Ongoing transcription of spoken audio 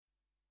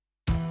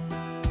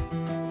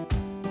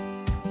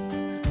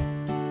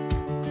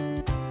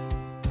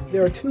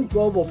There are two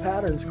global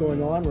patterns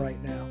going on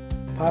right now: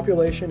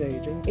 population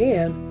aging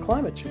and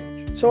climate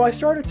change. So I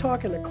started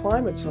talking to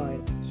climate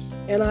scientists,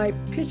 and I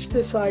pitched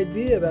this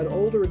idea that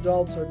older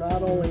adults are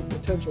not only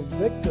potential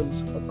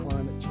victims of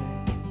climate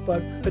change,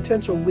 but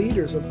potential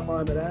leaders of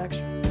climate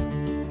action.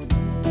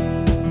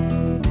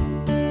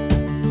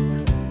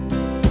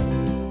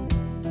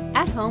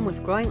 At Home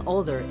with Growing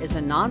Older is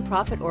a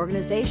nonprofit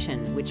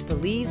organization which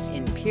believes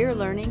in peer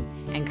learning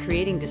and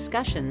creating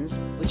discussions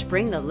which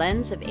bring the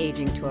lens of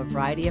aging to a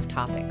variety of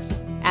topics.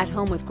 At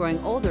Home with Growing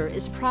Older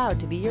is proud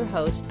to be your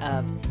host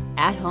of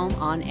At Home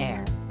on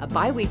Air, a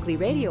bi-weekly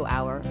radio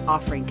hour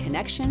offering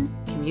connection,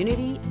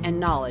 community, and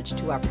knowledge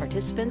to our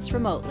participants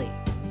remotely.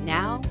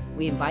 Now,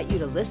 we invite you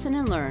to listen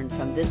and learn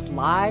from this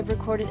live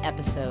recorded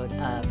episode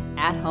of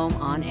At Home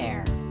on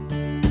Air.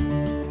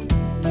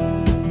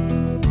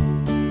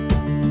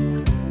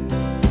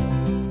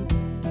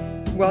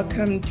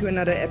 Welcome to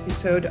another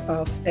episode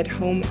of At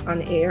Home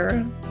on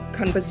Air,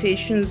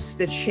 conversations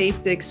that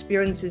shape the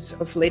experiences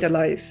of later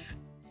life.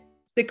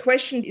 The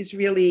question is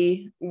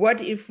really, what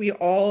if we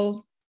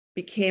all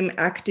became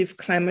active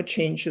climate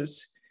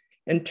changers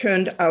and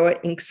turned our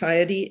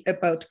anxiety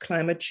about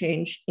climate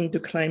change into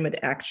climate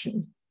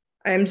action?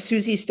 I am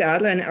Susie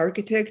Stadler, an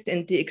architect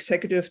and the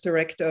executive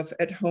director of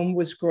At Home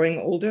with Growing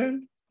Older,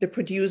 the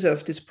producer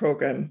of this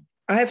program.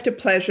 I have the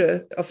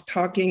pleasure of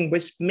talking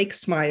with Mick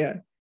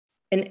Smyer,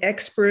 an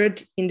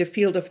expert in the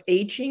field of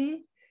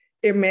aging,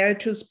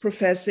 emeritus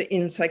professor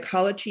in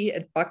psychology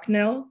at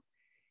Bucknell,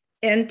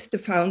 and the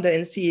founder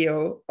and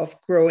CEO of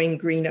Growing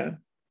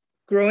Greener.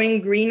 Growing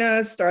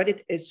Greener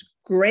started as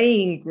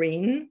Graying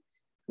Green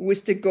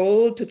with the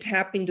goal to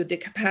tap into the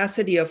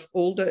capacity of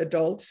older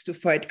adults to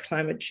fight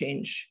climate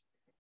change.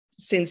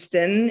 Since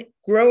then,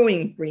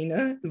 Growing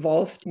Greener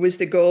evolved with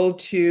the goal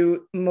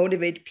to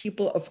motivate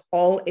people of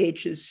all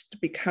ages to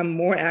become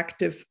more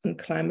active on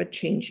climate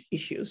change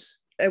issues.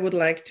 I would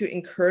like to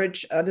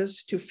encourage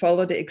others to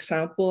follow the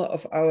example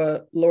of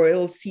our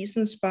loyal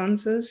season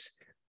sponsors,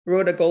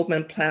 Rhoda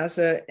Goldman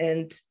Plaza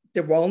and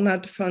the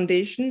Walnut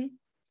Foundation.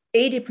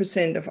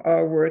 80% of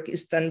our work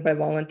is done by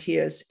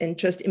volunteers, and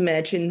just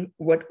imagine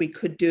what we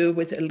could do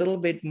with a little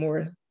bit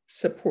more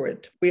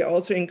support. We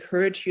also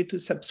encourage you to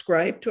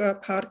subscribe to our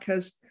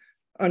podcast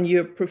on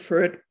your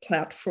preferred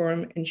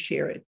platform and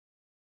share it.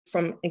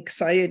 From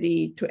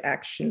anxiety to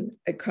action,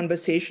 a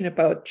conversation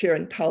about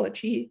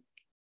gerontology,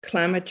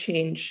 climate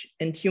change,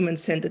 and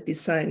human-centered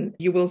design.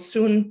 You will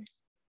soon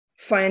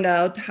find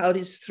out how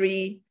these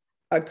three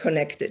are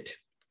connected.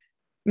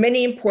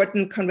 Many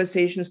important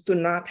conversations do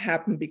not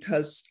happen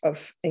because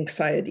of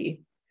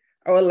anxiety.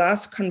 Our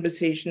last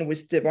conversation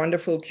with the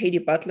wonderful Katie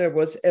Butler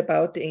was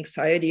about the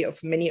anxiety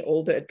of many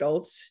older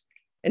adults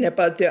and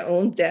about their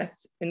own death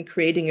and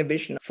creating a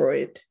vision for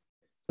it.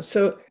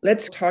 So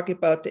let's talk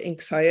about the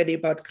anxiety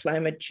about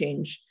climate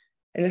change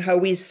and how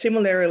we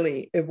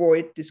similarly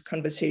avoid this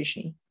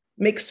conversation.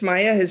 Mick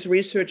Smyer has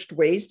researched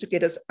ways to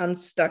get us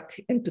unstuck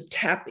and to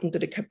tap into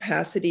the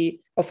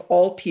capacity of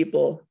all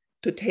people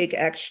to take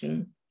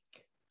action.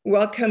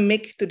 Welcome,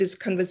 Mick, to this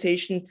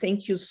conversation.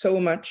 Thank you so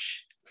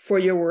much for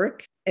your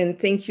work, and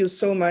thank you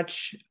so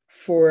much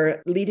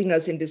for leading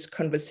us in this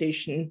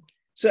conversation.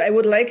 So I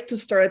would like to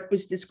start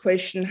with this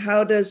question: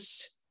 how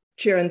does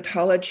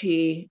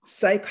gerontology,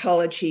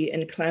 psychology,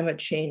 and climate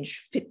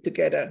change fit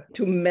together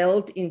to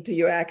meld into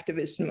your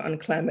activism on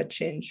climate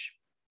change?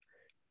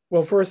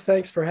 Well, first,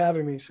 thanks for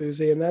having me,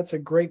 Susie. And that's a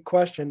great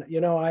question.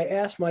 You know, I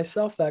asked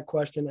myself that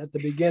question at the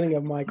beginning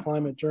of my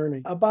climate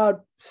journey.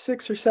 About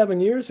 6 or 7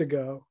 years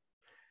ago,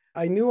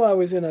 I knew I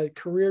was in a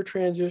career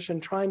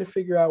transition, trying to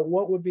figure out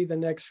what would be the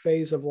next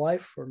phase of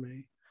life for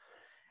me.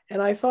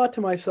 And I thought to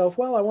myself,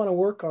 well, I want to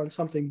work on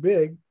something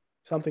big,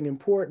 something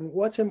important.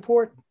 What's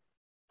important?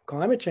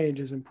 Climate change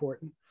is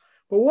important.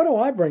 But what do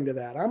I bring to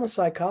that? I'm a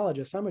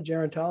psychologist. I'm a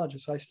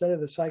gerontologist. I study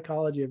the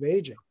psychology of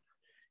aging.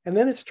 And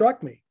then it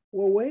struck me,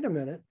 well, wait a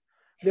minute.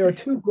 There are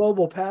two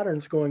global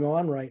patterns going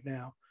on right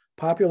now: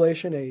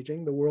 population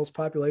aging, the world's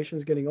population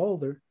is getting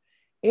older,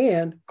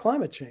 and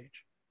climate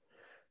change.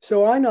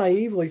 So I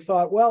naively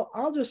thought, well,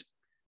 I'll just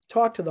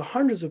talk to the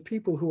hundreds of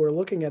people who are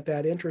looking at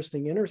that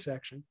interesting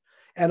intersection,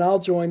 and I'll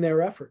join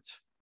their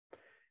efforts.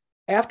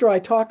 After I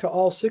talked to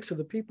all 6 of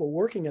the people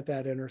working at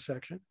that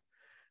intersection,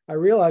 I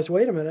realized,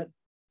 wait a minute,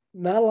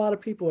 not a lot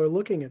of people are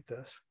looking at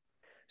this.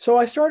 So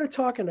I started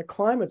talking to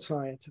climate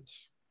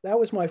scientists. That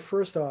was my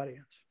first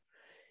audience.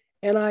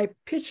 And I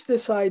pitched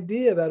this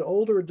idea that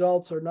older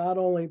adults are not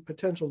only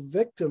potential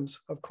victims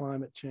of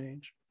climate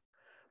change,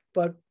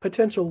 but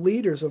potential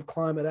leaders of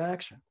climate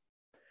action.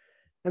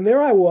 And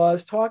there I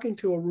was talking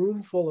to a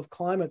room full of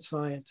climate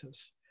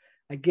scientists.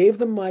 I gave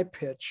them my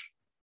pitch,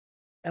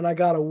 and I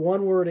got a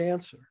one-word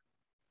answer.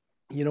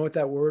 You know what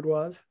that word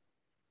was?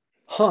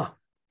 Huh.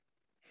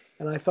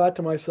 And I thought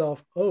to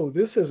myself, oh,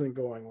 this isn't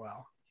going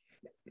well.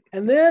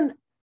 And then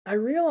I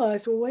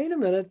realized, well, wait a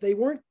minute, they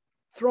weren't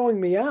throwing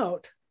me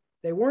out.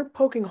 They weren't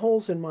poking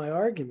holes in my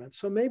argument,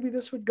 so maybe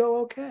this would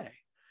go okay.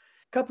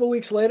 A couple of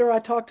weeks later, I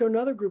talked to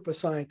another group of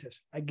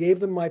scientists. I gave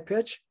them my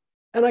pitch,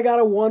 and I got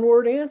a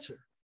one-word answer.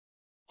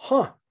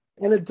 Huh.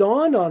 And it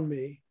dawned on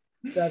me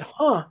that,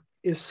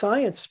 is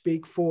science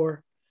speak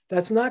for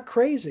that's not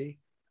crazy.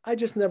 I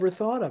just never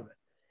thought of it.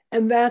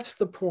 And that's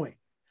the point.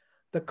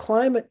 The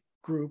climate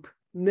group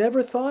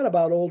never thought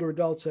about older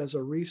adults as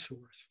a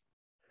resource.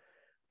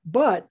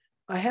 But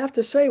I have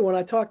to say, when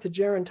I talked to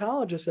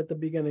gerontologists at the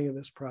beginning of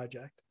this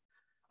project,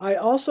 I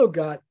also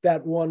got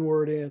that one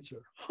word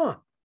answer,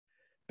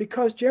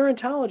 because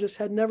gerontologists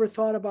had never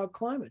thought about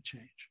climate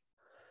change.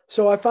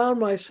 So I found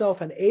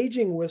myself an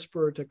aging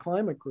whisperer to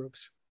climate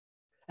groups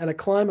and a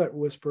climate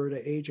whisperer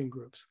to aging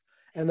groups.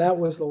 And that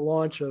was the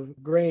launch of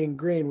Graying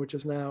Green, which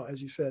is now,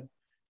 as you said,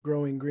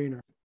 Growing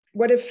Greener.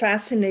 What a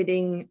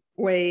fascinating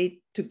way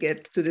to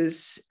get to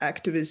this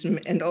activism.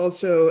 And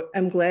also,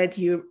 I'm glad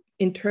you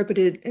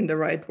interpreted it in the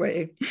right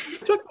way.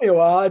 It took me a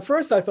while. At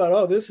first, I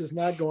thought, this is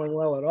not going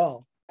well at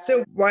all.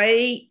 So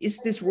why is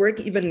this work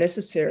even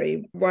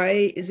necessary?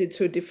 Why is it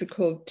so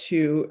difficult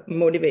to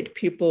motivate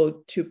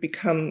people to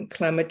become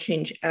climate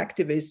change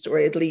activists, or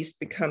at least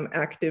become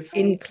active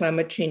in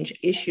climate change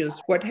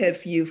issues? What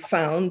have you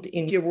found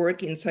in your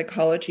work in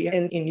psychology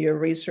and in your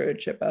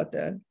research about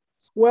that?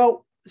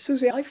 Well,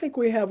 Susie, I think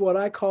we have what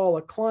I call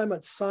a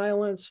climate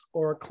silence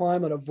or a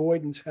climate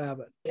avoidance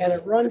habit. And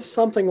it runs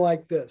something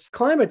like this.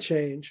 Climate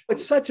change,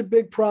 it's such a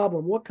big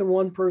problem. What can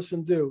one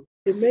person do?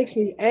 It makes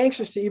me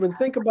anxious to even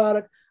think about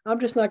it. I'm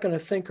just not going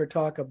to think or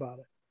talk about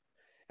it.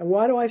 And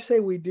why do I say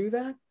we do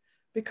that?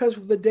 Because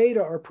the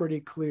data are pretty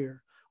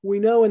clear. We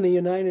know in the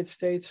United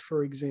States,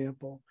 for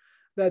example,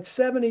 that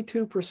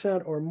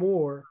 72% or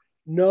more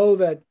know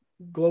that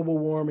global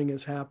warming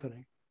is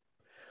happening.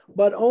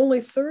 But only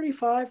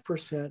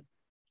 35%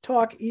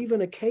 talk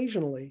even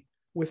occasionally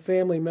with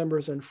family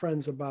members and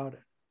friends about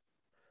it.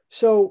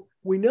 So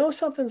we know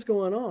something's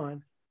going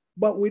on,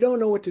 but we don't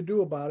know what to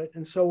do about it.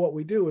 And so what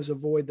we do is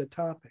avoid the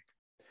topic.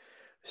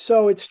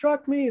 So it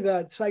struck me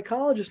that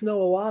psychologists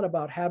know a lot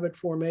about habit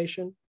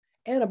formation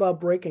and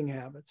about breaking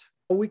habits.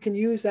 We can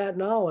use that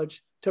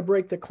knowledge to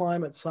break the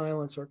climate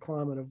silence or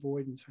climate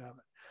avoidance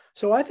habit.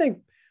 So I think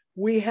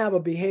we have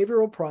a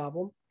behavioral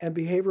problem, and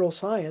behavioral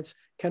science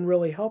can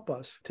really help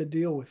us to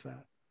deal with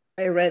that.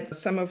 I read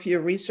some of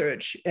your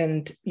research,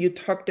 and you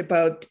talked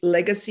about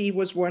legacy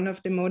was one of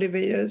the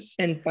motivators,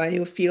 and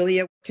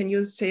biophilia. Can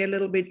you say a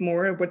little bit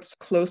more what's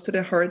close to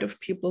the heart of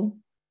people?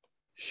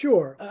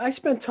 Sure. I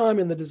spent time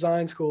in the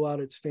design school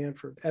out at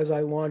Stanford as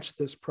I launched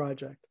this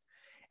project.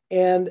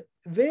 And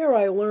there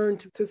I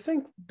learned to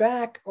think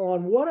back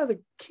on what are the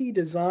key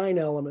design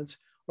elements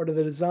or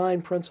the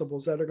design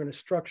principles that are going to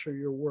structure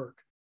your work.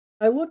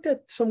 I looked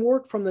at some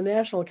work from the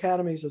National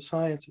Academies of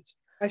Sciences.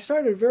 I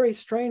started a very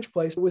strange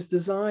place. It was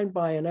designed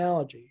by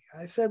analogy.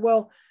 I said,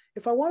 well,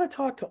 if I want to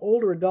talk to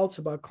older adults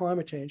about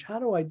climate change, how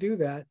do I do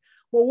that?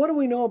 Well, what do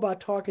we know about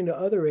talking to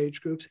other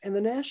age groups? And the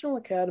National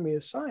Academy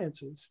of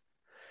Sciences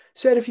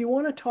said, if you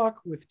want to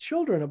talk with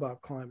children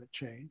about climate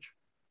change,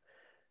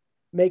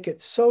 make it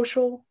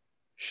social,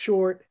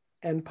 short,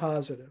 and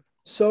positive.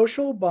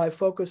 Social by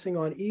focusing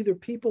on either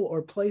people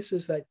or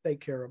places that they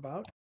care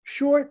about.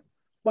 Short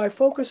by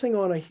focusing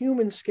on a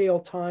human scale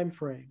time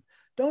frame.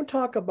 Don't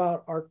talk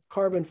about our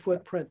carbon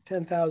footprint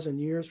 10,000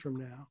 years from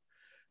now.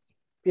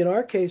 In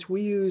our case,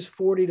 we use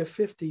 40 to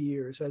 50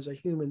 years as a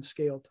human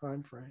scale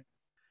time frame.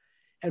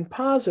 And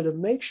positive,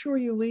 make sure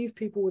you leave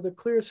people with a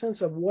clear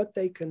sense of what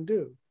they can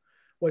do,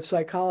 what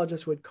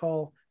psychologists would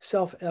call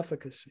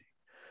self-efficacy.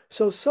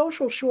 So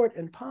social, short,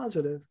 and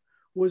positive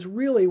was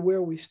really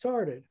where we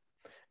started.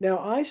 Now,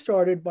 I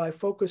started by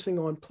focusing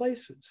on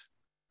places.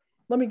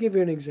 Let me give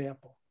you an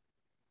example.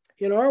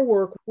 In our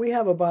work, we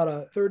have about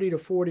a 30 to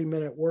 40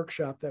 minute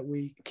workshop that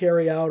we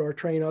carry out or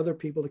train other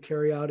people to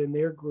carry out in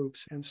their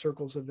groups and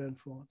circles of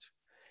influence.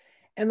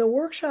 And the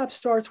workshop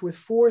starts with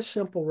 4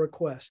 simple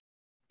requests.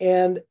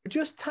 And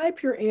just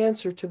type your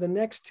answer to the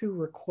next 2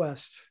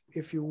 requests,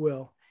 if you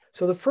will.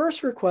 So the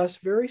first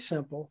request, very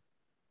simple,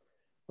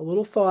 a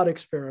little thought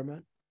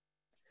experiment.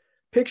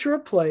 Picture a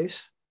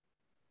place,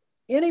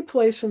 any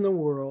place in the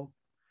world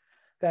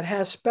that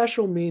has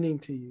special meaning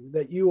to you,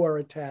 that you are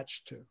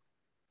attached to.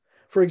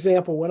 For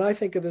example, when I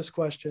think of this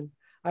question,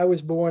 I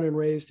was born and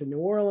raised in New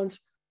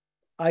Orleans.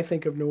 I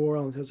think of New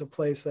Orleans as a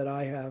place that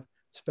I have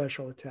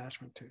special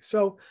attachment to.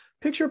 So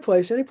picture a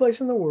place, any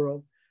place in the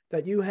world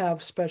that you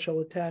have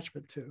special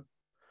attachment to.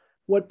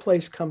 What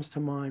place comes to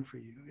mind for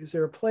you? Is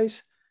there a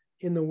place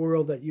in the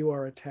world that you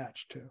are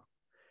attached to?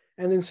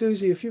 And then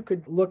Susie, if you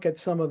could look at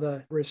some of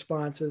the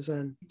responses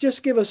and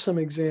just give us some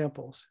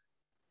examples.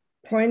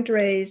 Point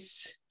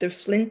Reyes, the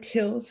Flint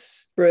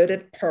Hills,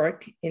 Burdett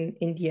Park in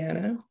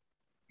Indiana,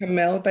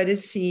 Carmel by the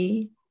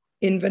Sea,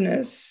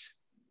 Inverness,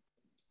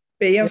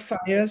 Bay of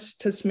Fires,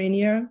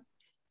 Tasmania.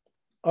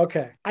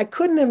 Okay. I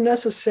couldn't have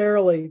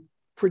necessarily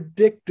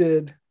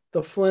predicted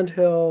the Flint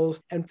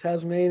Hills and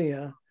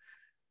Tasmania,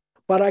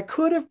 but I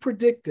could have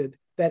predicted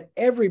that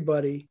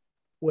everybody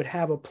would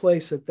have a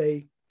place that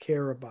they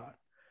care about.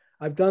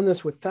 I've done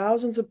this with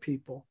thousands of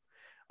people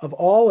of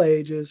all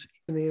ages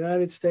in the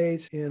United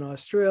States, in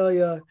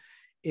Australia,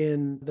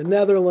 in the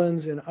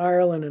Netherlands, in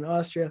Ireland, in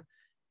Austria.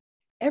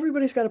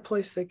 Everybody's got a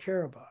place they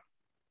care about.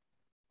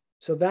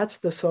 So that's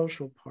the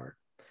social part.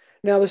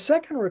 Now, the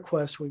second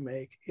request we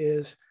make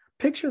is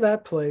picture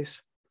that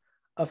place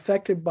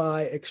affected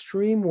by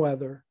extreme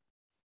weather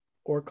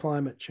or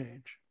climate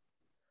change.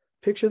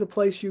 Picture the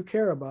place you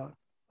care about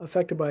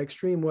affected by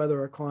extreme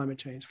weather or climate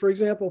change. For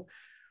example,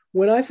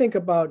 when I think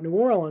about New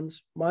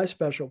Orleans, my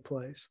special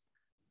place,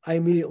 I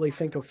immediately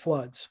think of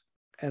floods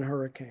and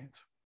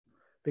hurricanes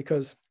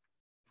because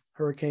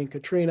Hurricane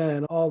Katrina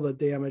and all the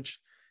damage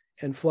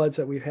and floods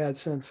that we've had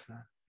since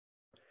then.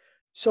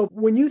 So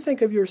when you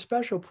think of your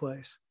special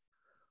place,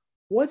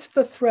 what's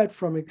the threat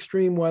from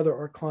extreme weather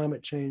or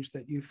climate change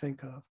that you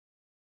think of?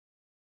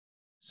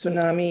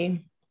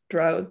 Tsunami,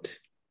 drought,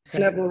 sea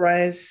level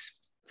rise.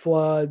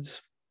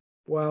 Floods,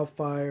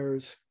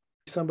 wildfires,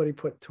 somebody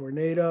put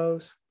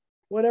tornadoes,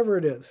 whatever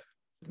it is.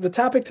 The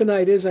topic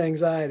tonight is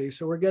anxiety,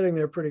 so we're getting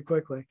there pretty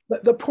quickly.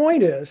 But the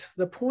point is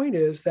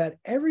that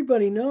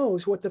everybody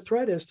knows what the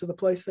threat is to the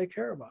place they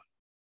care about.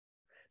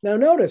 Now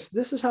notice,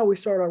 this is how we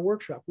start our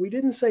workshop. We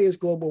didn't say, is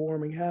global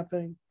warming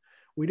happening?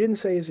 We didn't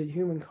say, is it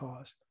human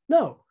caused?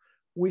 No,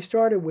 we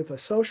started with a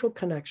social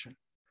connection,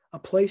 a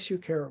place you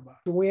care about.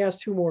 And we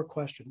asked two more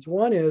questions.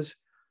 One is,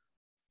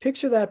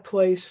 picture that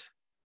place,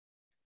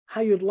 how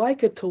you'd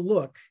like it to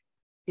look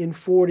in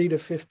 40 to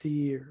 50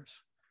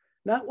 years.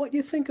 Not what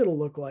you think it'll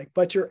look like,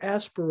 but your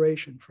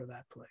aspiration for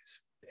that place.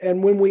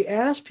 And when we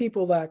ask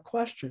people that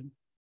question,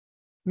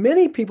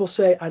 many people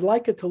say, I'd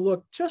like it to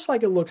look just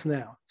like it looks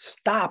now.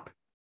 Stop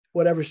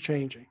whatever's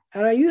changing.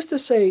 And I used to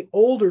say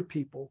older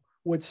people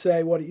would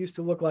say what it used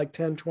to look like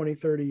 10, 20,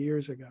 30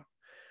 years ago.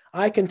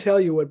 I can tell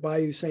you what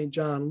Bayou St.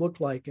 John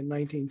looked like in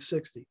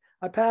 1960.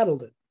 I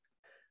paddled it.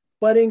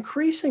 But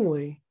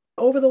increasingly,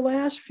 over the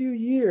last few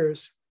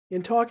years,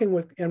 in talking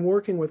with and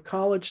working with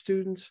college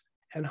students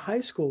and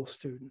high school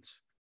students,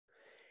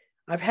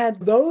 I've had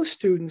those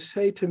students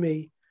say to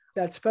me,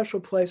 that special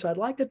place, I'd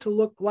like it to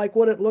look like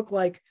what it looked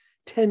like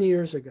 10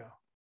 years ago,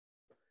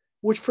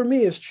 which for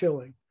me is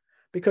chilling,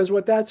 because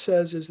what that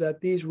says is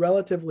that these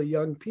relatively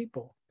young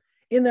people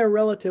in their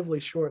relatively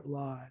short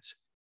lives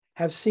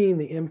have seen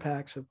the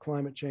impacts of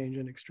climate change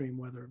and extreme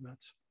weather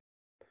events.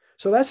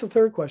 So that's the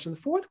third question.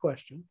 The fourth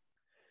question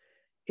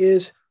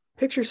is,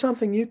 picture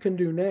something you can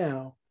do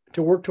now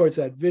to work towards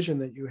that vision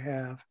that you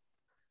have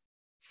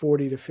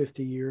 40 to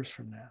 50 years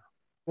from now.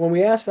 When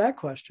we ask that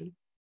question,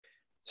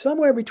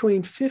 somewhere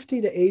between 50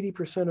 to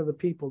 80% of the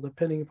people,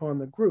 depending upon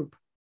the group,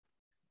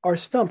 are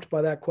stumped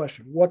by that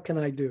question. What can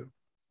I do?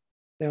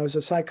 Now, as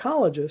a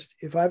psychologist,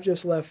 if I've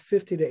just left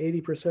 50 to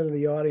 80% of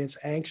the audience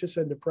anxious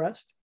and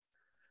depressed,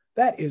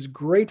 that is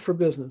great for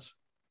business,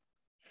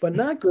 but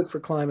not good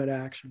for climate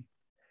action.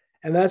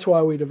 And that's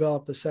why we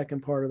developed the second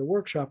part of the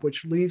workshop,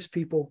 which leaves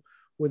people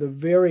with a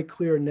very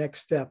clear next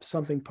step,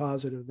 something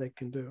positive they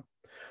can do.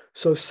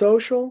 So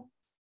social,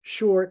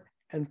 short,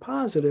 and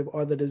positive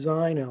are the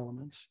design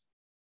elements.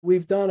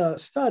 We've done a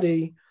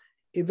study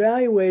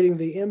evaluating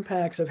the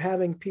impacts of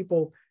having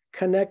people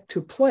connect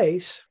to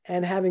place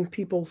and having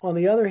people, on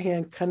the other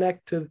hand,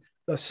 connect to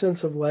the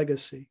sense of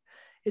legacy.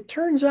 It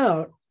turns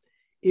out,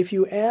 if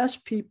you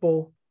ask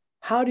people,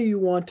 how do you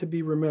want to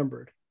be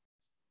remembered?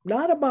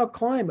 Not about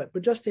climate,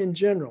 but just in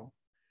general.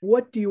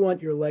 What do you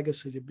want your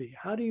legacy to be?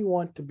 How do you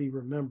want to be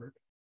remembered?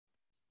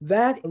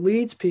 That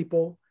leads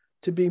people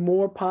to be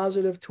more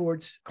positive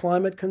towards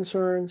climate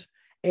concerns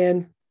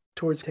and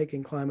towards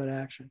taking climate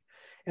action.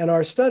 And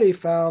our study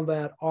found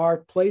that our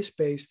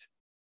place-based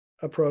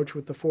approach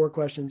with the 4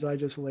 questions I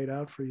just laid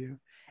out for you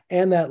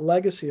and that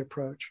legacy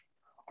approach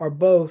are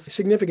both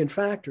significant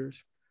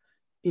factors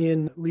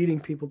in leading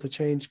people to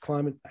change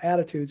climate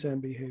attitudes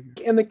and behavior.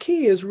 And the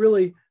key is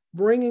really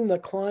bringing the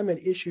climate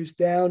issues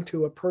down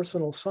to a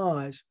personal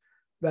size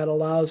that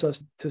allows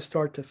us to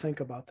start to think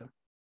about them.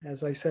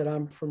 As I said,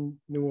 I'm from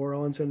New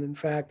Orleans, and in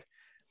fact,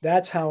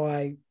 that's how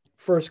I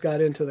first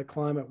got into the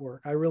climate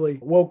work. I really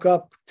woke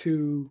up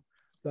to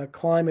the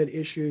climate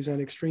issues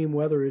and extreme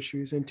weather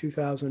issues in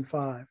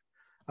 2005.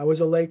 I was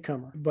a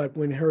latecomer, but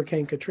when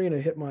Hurricane Katrina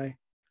hit my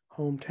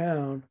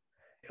hometown,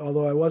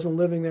 although I wasn't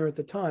living there at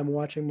the time,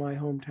 watching my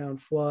hometown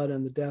flood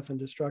and the death and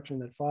destruction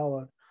that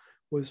followed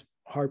was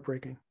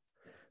heartbreaking.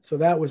 So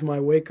that was my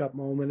wake-up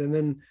moment. And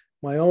then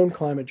my own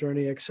climate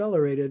journey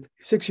accelerated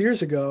 6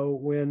 years ago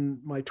when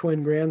my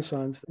twin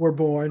grandsons were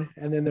born,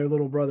 and then their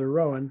little brother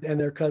Rowan and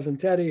their cousin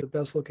Teddy, the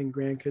best-looking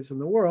grandkids in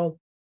the world.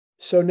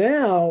 So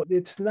now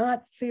it's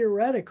not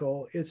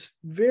theoretical. It's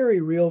very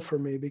real for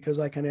me because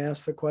I can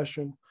ask the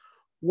question,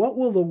 what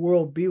will the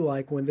world be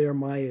like when they're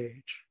my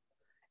age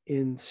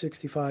in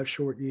 65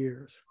 short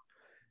years?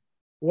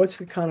 What's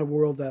the kind of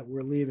world that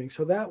we're leaving?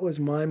 So that was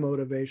my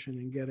motivation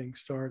in getting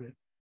started.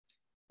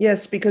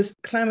 Yes, because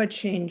climate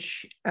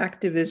change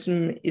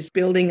activism is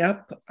building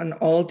up on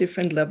all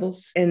different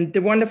levels. And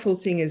the wonderful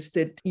thing is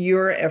that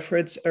your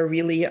efforts are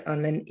really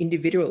on an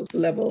individual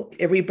level.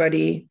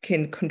 Everybody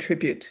can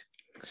contribute.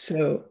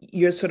 So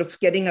you're sort of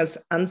getting us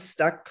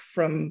unstuck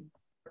from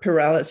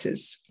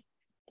paralysis.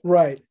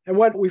 Right. And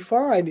what we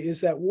find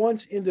is that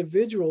once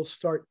individuals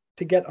start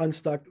to get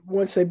unstuck,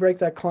 once they break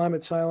that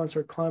climate silence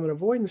or climate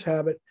avoidance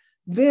habit,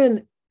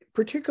 then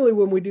particularly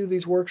when we do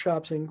these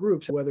workshops in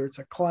groups, whether it's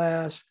a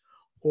class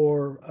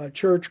or a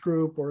church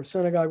group or a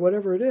synagogue,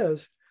 whatever it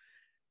is,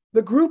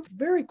 the group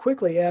very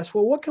quickly asks,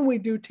 well, what can we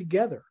do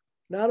together?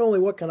 Not only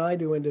what can I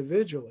do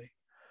individually,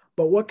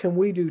 but what can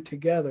we do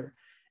together?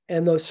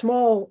 And those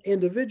small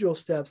individual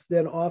steps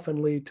then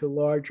often lead to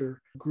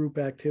larger group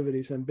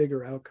activities and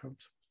bigger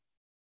outcomes.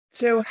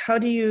 So how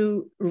do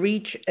you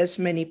reach as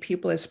many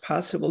people as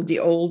possible? The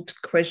old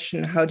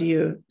question, how do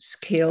you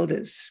scale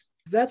this?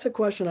 That's a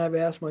question I've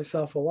asked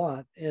myself a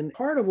lot. And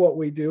part of what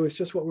we do is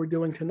just what we're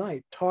doing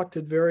tonight, talk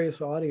to various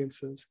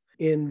audiences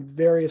in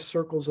various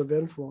circles of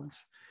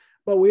influence.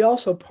 But we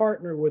also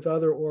partner with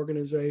other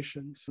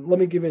organizations. Let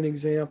me give you an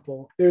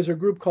example. There's a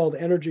group called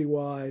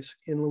EnergyWise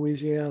in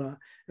Louisiana,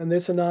 and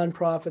it's a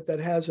nonprofit that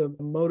has a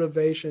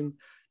motivation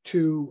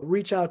to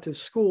reach out to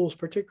schools,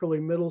 particularly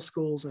middle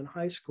schools and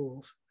high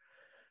schools,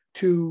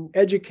 to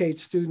educate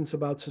students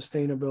about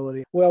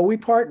sustainability. Well, we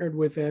partnered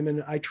with them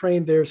and I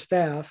trained their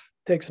staff.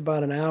 It takes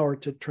about an hour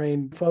to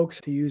train folks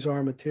to use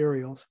our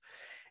materials.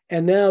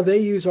 And now they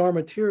use our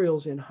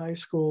materials in high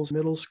schools,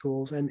 middle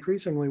schools, and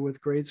increasingly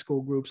with grade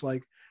school groups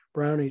like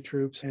Brownie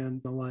Troops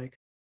and the like.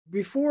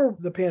 Before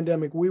the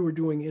pandemic, we were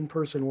doing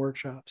in-person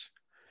workshops.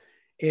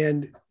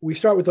 And we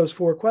start with those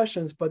 4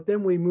 questions, but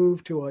then we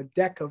move to a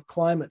deck of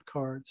climate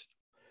cards,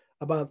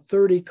 about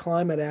 30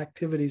 climate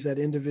activities that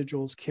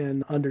individuals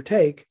can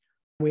undertake.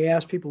 We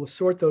ask people to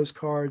sort those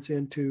cards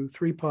into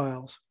 3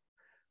 piles: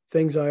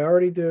 things I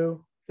already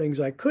do, things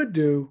I could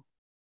do,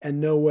 and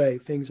no way,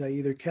 things I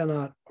either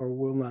cannot or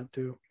will not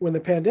do. When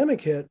the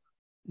pandemic hit,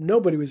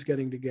 nobody was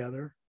getting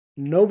together.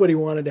 Nobody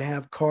wanted to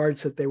have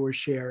cards that they were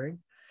sharing.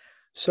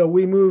 So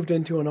we moved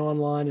into an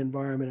online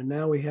environment, and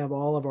now we have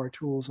all of our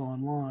tools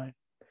online.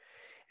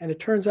 And it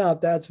turns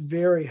out that's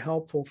very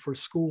helpful for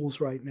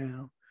schools right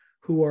now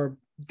who are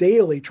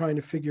daily trying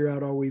to figure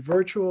out, are we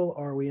virtual?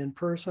 Are we in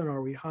person?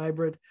 Are we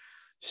hybrid?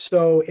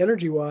 So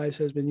EnergyWise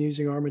has been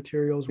using our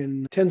materials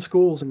in 10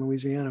 schools in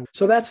Louisiana.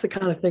 So that's the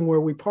kind of thing where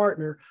we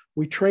partner,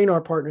 we train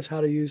our partners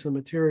how to use the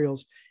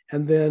materials,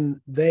 and then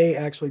they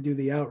actually do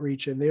the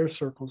outreach in their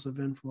circles of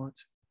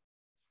influence.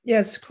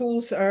 Yes,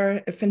 schools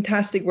are a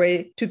fantastic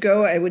way to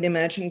go, I would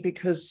imagine,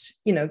 because,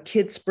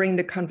 kids bring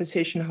the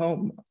conversation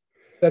home.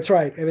 That's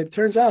right. And it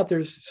turns out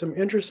there's some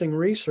interesting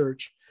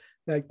research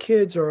that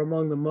kids are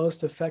among the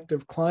most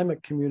effective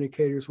climate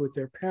communicators with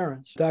their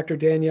parents. Dr.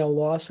 Danielle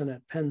Lawson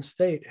at Penn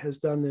State has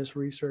done this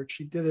research.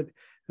 She did it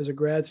as a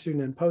grad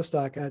student and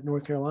postdoc at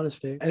North Carolina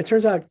State. And it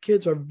turns out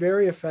kids are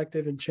very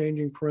effective in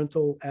changing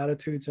parental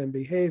attitudes and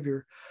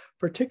behavior,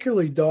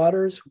 particularly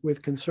daughters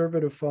with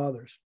conservative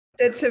fathers.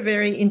 That's a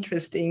very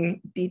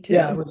interesting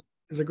detail. Yeah, it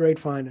was a great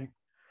finding.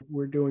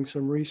 We're doing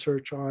some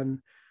research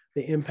on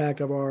the impact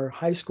of our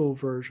high school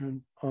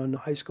version on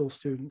high school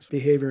students'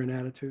 behavior and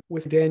attitude.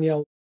 With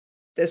Danielle,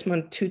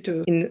 Desmond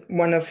Tutu, in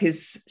one of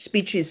his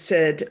speeches,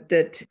 said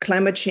that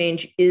climate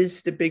change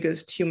is the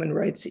biggest human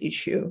rights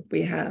issue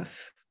we have.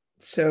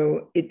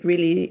 So it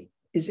really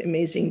is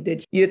amazing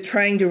that you're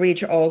trying to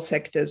reach all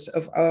sectors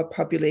of our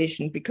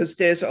population, because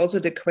there's also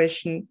the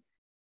question,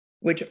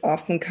 which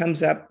often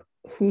comes up,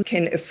 who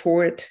can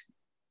afford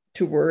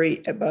to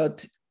worry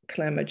about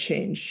climate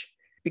change?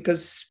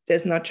 Because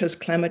there's not just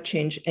climate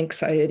change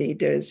anxiety,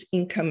 there's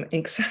income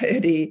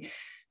anxiety,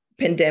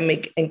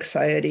 pandemic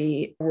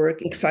anxiety,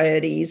 work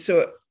anxiety.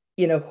 So,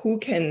 who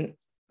can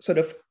sort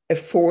of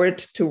afford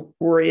to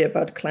worry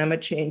about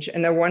climate change?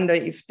 And I wonder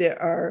if there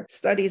are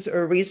studies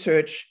or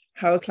research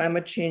how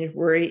climate change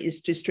worry is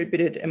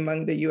distributed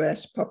among the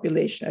US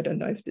population. I don't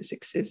know if this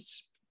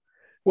exists.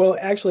 Well,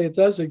 actually, it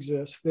does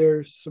exist.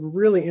 There's some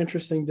really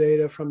interesting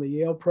data from the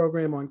Yale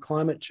program on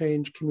climate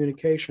change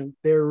communication.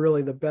 They're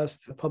really the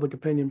best public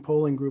opinion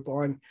polling group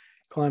on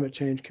climate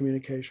change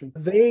communication.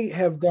 They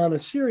have done a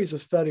series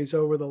of studies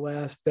over the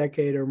last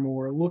decade or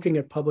more looking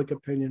at public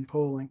opinion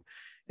polling.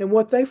 And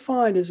what they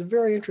find is a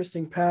very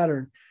interesting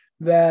pattern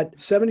that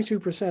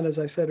 72%, as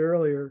I said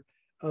earlier,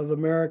 of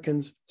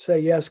Americans say,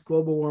 yes,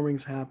 global warming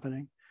is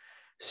happening.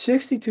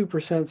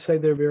 62% say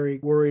they're very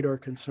worried or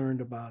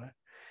concerned about it.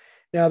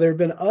 Now, there have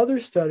been other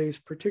studies,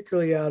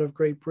 particularly out of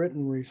Great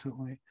Britain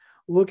recently,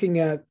 looking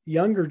at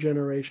younger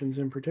generations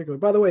in particular.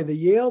 By the way, the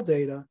Yale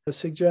data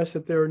suggests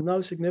that there are no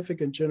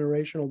significant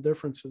generational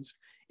differences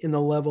in the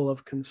level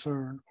of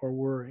concern or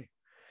worry.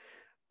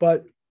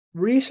 But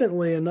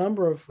recently, a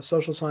number of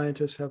social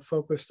scientists have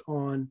focused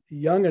on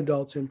young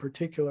adults in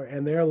particular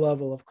and their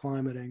level of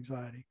climate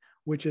anxiety,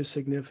 which is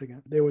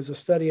significant. There was a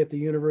study at the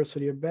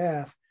University of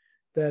Bath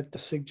that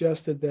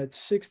suggested that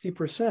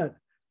 60%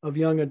 of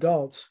young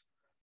adults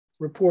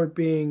report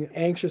being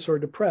anxious or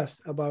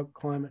depressed about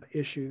climate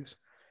issues.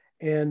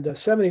 And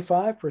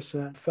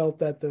 75% felt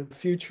that the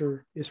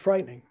future is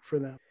frightening for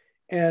them.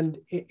 And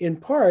in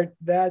part,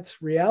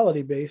 that's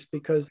reality-based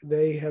because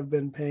they have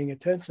been paying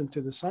attention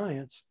to the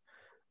science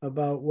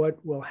about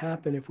what will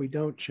happen if we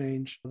don't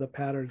change the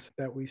patterns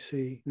that we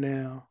see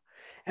now.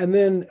 And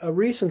then a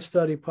recent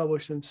study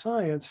published in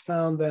Science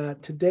found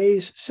that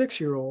today's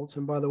 6-year-olds,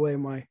 and by the way,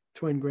 my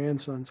twin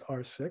grandsons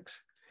are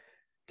 6,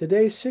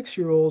 today's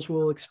 6-year-olds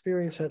will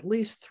experience at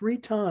least 3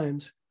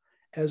 times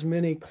as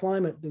many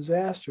climate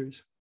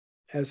disasters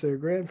as their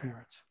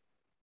grandparents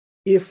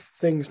if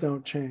things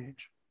don't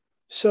change.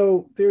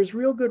 So there's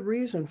real good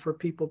reason for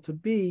people to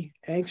be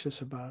anxious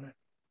about it.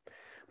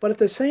 But at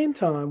the same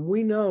time,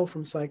 we know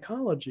from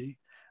psychology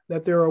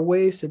that there are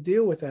ways to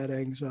deal with that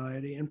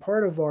anxiety. And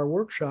part of our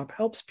workshop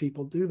helps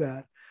people do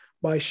that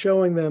by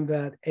showing them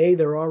that A,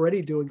 they're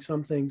already doing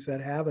some things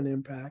that have an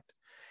impact,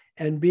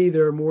 and B,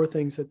 there are more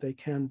things that they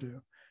can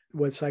do,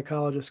 what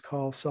psychologists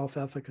call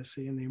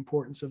self-efficacy, and the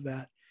importance of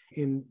that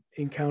in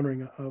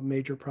encountering a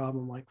major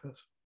problem like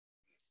this.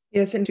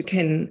 Yes, and you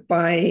can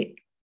buy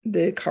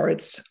the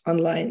cards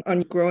online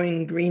on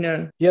Growing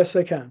Greener. Yes,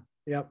 they can.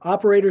 Yeah,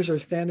 operators are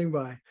standing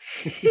by.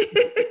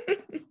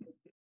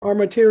 Our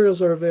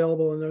materials are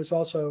available, and there's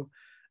also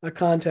a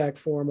contact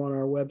form on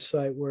our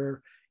website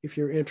where if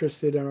you're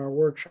interested in our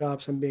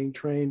workshops and being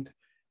trained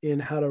in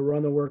how to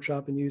run the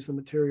workshop and use the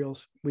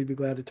materials, we'd be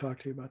glad to talk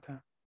to you about that.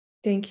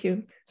 Thank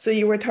you. So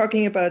you were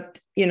talking about,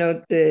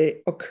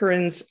 the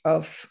occurrence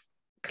of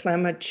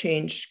climate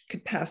change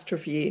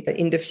catastrophe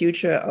in the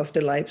future of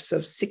the lives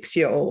of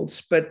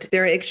 6-year-olds, but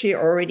they're actually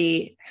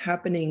already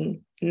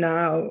happening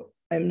now.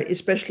 I'm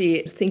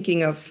especially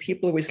thinking of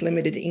people with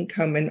limited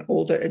income and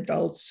older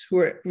adults who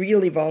are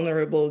really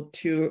vulnerable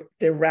to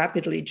the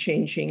rapidly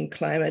changing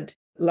climate.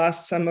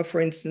 Last summer,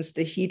 for instance,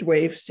 the heat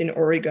waves in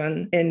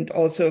Oregon and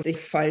also the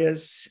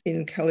fires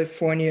in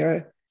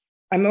California.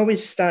 I'm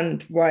always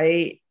stunned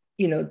why,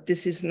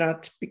 this is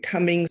not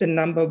becoming the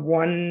number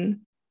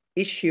one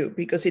issue,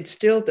 because it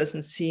still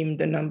doesn't seem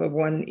the number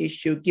one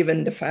issue,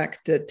 given the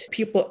fact that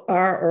people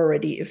are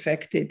already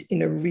affected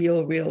in a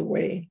real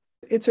way.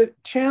 It's a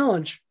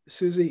challenge,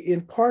 Susie,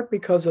 in part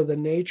because of the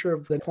nature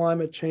of the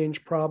climate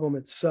change problem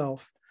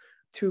itself.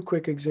 2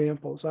 quick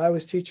examples. I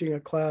was teaching a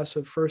class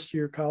of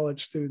first-year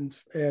college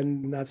students,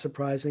 and not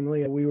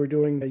surprisingly, we were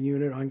doing a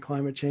unit on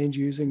climate change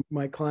using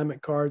my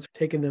climate cards,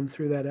 taking them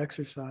through that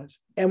exercise.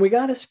 And we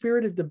got a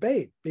spirited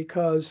debate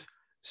because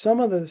some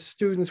of the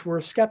students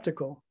were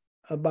skeptical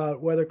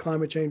about whether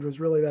climate change was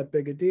really that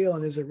big a deal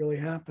and is it really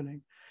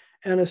happening.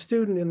 And a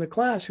student in the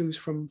class who's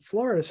from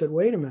Florida said,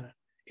 wait a minute,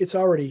 it's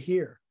already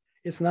here.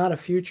 It's not a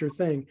future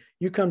thing.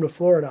 You come to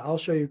Florida, I'll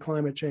show you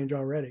climate change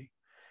already.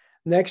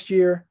 Next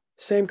year,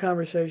 same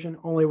conversation,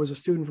 only it was a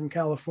student from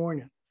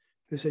California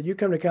who said, you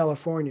come to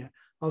California,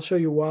 I'll show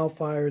you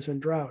wildfires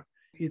and drought.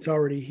 It's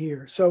already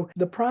here. So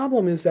the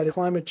problem is that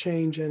climate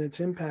change and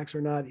its impacts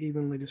are not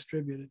evenly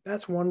distributed.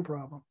 That's one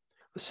problem.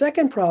 The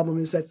second problem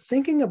is that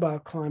thinking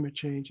about climate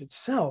change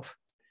itself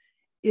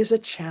is a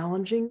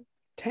challenging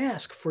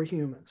task for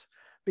humans.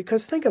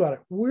 Because think about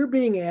it, we're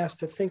being asked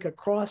to think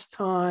across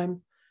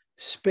time,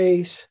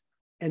 space,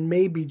 and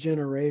maybe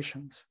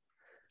generations,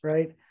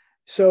 right?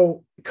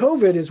 So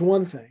COVID is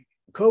one thing.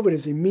 COVID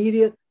is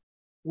immediate.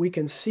 We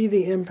can see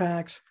the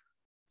impacts.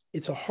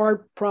 It's a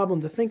hard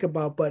problem to think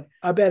about, but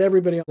I bet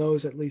everybody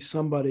knows at least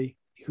somebody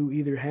who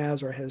either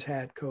has or has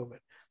had COVID.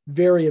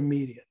 Very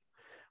immediate.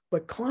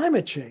 But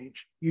climate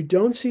change, you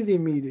don't see the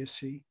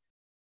immediacy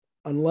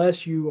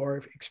unless you are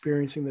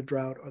experiencing the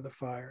drought or the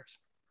fires.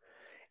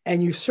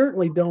 And you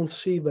certainly don't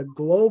see the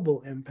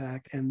global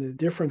impact and the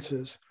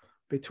differences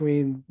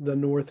between the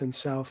North and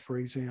South, for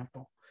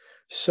example.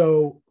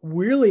 So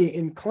really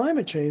in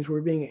climate change,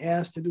 we're being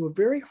asked to do a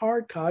very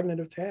hard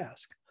cognitive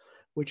task,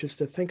 which is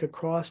to think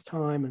across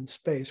time and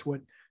space,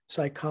 what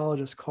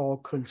psychologists call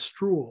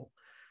construal,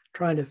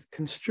 trying to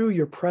construe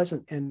your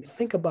present and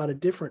think about a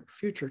different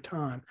future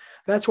time.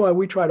 That's why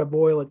we try to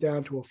boil it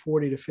down to a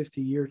 40 to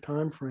 50 year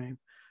time frame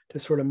to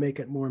sort of make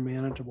it more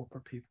manageable for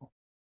people.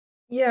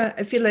 Yeah,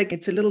 I feel like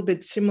it's a little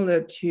bit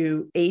similar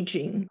to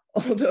aging.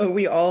 Although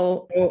we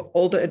all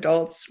older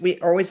adults, we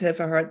always have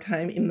a hard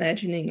time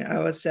imagining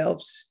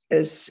ourselves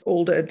as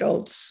older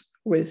adults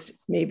with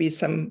maybe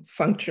some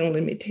functional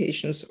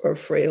limitations or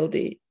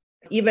frailty.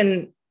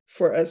 Even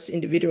for us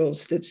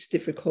individuals, that's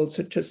difficult.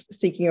 So just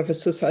thinking of a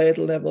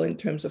societal level in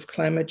terms of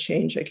climate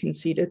change, I can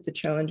see that the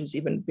challenge is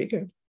even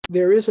bigger.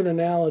 There is an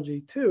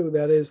analogy too,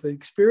 that is the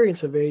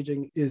experience of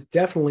aging is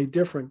definitely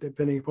different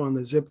depending upon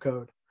the zip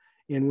code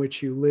in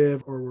which you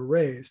live or were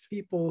raised.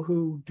 People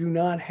who do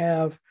not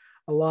have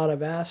a lot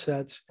of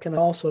assets can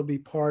also be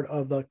part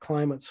of the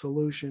climate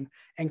solution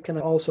and can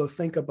also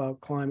think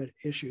about climate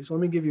issues. Let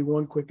me give you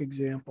one quick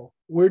example.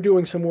 We're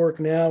doing some work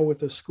now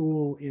with a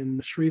school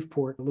in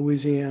Shreveport,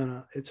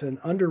 Louisiana. It's an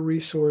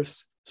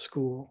under-resourced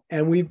school,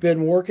 and we've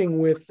been working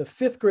with the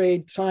 5th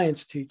grade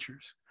science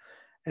teachers.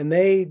 And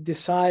they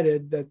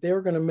decided that they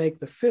were going to make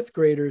the 5th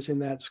graders in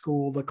that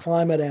school the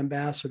climate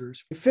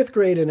ambassadors. 5th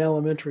grade in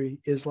elementary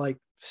is like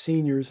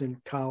seniors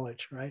in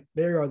college, right?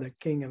 They are the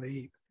king of the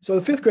heap. So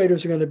the 5th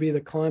graders are going to be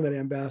the climate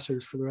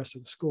ambassadors for the rest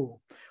of the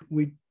school.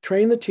 We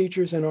trained the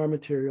teachers in our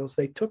materials.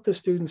 They took the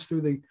students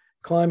through the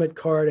climate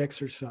card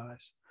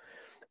exercise.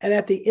 And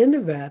at the end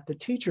of that, the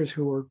teachers,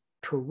 who were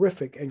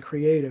terrific and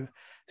creative,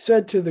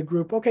 said to the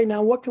group, okay,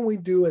 now what can we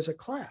do as a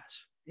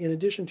class in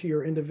addition to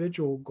your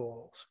individual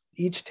goals?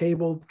 Each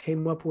table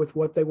came up with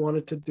what they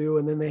wanted to do,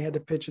 and then they had to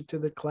pitch it to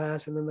the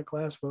class, and then the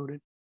class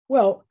voted.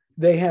 Well,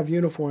 they have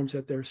uniforms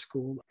at their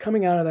school.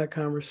 Coming out of that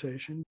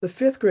conversation, the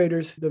fifth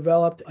graders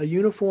developed a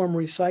uniform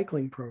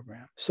recycling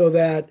program so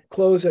that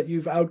clothes that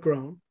you've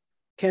outgrown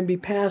can be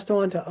passed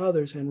on to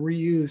others and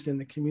reused in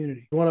the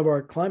community. One of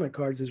our climate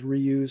cards is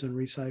reuse and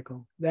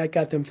recycle. That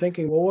got them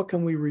thinking, well, what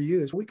can we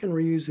reuse? We can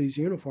reuse these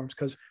uniforms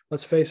because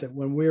let's face it,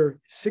 when we're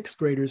sixth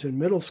graders in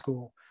middle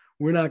school,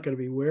 we're not going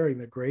to be wearing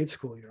the grade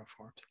school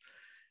uniforms.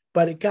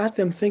 But it got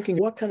them thinking,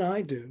 what can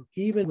I do,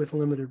 even with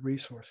limited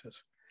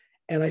resources?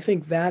 And I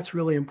think that's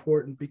really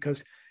important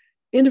because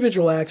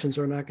individual actions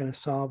are not going to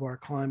solve our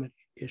climate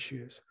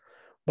issues,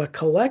 but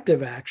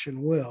collective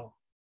action will.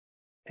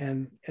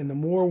 And the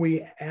more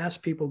we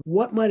ask people,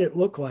 what might it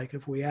look like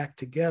if we act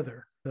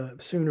together, the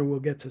sooner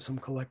we'll get to some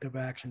collective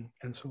action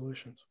and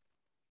solutions.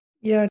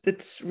 Yeah,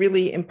 that's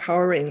really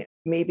empowering.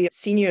 Maybe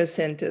senior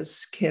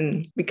centers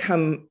can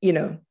become,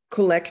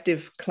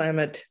 collective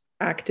climate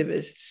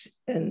activists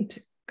and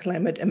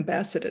climate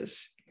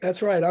ambassadors.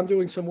 That's right. I'm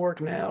doing some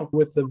work now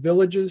with the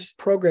Villages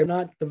program,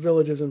 not the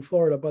villages in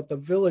Florida, but the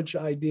village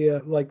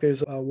idea. Like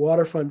there's a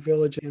waterfront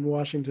village in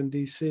Washington,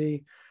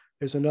 D.C.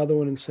 There's another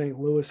one in St.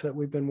 Louis that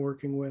we've been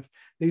working with.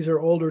 These are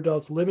older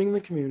adults living in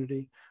the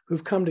community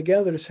who've come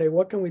together to say,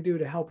 what can we do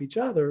to help each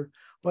other?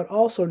 But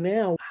also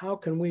now, how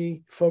can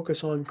we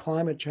focus on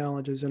climate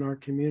challenges in our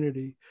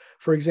community?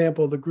 For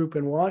example, the group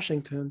in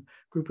Washington,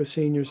 group of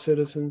senior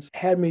citizens,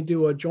 had me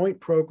do a joint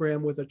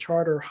program with a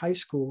charter high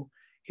school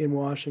in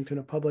Washington,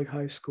 a public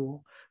high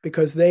school,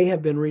 because they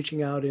have been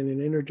reaching out in an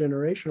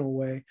intergenerational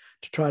way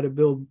to try to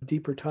build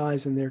deeper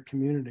ties in their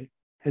community.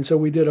 And so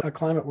we did a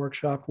climate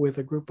workshop with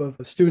a group of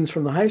students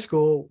from the high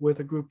school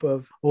with a group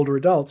of older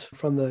adults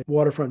from the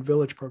Waterfront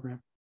Village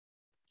program.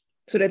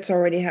 So that's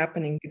already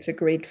happening. It's a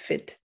great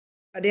fit.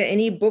 Are there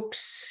any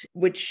books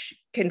which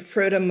can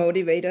further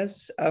motivate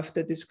us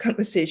after this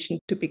conversation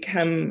to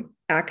become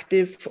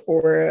active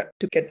or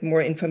to get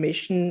more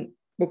information?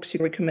 Books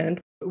you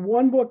recommend?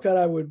 One book that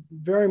I would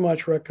very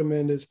much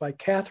recommend is by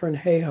Katharine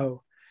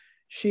Hayhoe.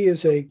 She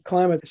is a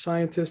climate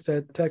scientist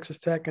at Texas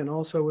Tech and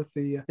also with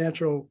the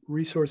Natural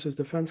Resources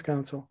Defense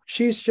Council.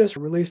 She's just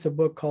released a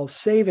book called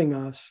Saving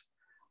Us,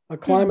 a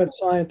climate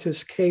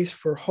scientist's case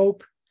for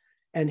hope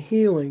and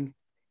healing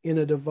in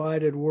a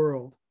divided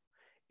world.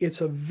 It's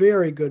a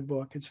very good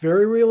book. It's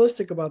very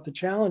realistic about the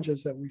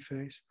challenges that we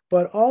face,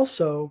 but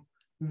also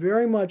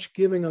very much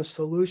giving us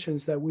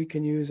solutions that we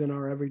can use in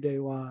our everyday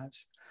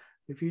lives.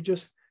 If you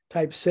just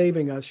type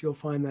Saving Us, you'll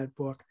find that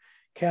book.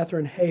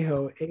 Katharine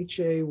Hayhoe,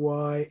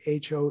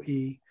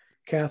 Hayhoe,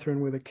 Katharine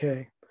with a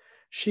K.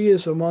 She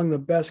is among the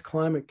best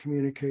climate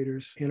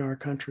communicators in our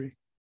country.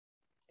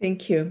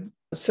 Thank you.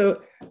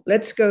 So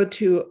let's go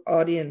to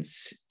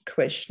audience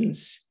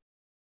questions.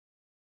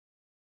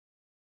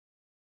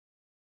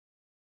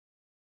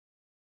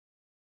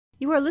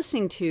 You are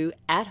listening to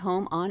At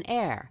Home on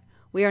Air.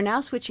 We are now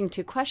switching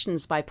to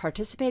questions by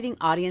participating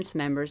audience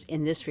members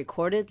in this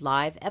recorded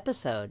live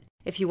episode.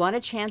 If you want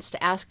a chance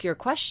to ask your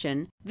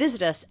question,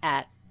 visit us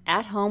at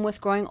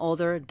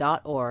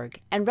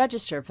athomewithgrowingolder.org and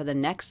register for the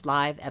next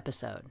live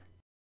episode.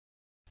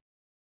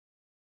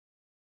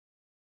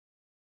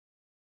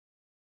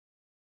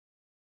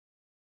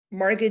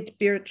 Margaret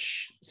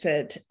Birch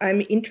said,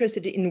 I'm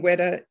interested in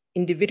whether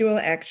individual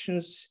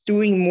actions,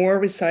 doing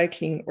more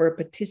recycling or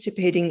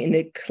participating in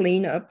a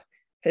cleanup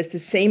has the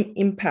same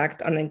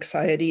impact on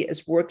anxiety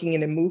as working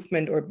in a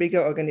movement or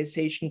bigger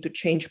organization to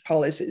change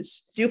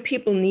policies. Do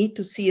people need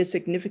to see a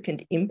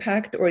significant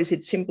impact, or is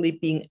it simply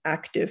being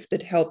active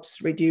that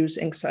helps reduce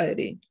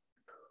anxiety?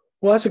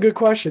 Well, that's a good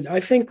question. I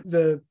think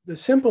the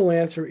simple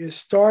answer is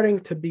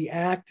starting to be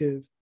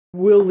active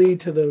will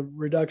lead to the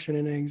reduction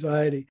in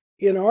anxiety.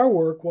 In our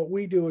work, what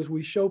we do is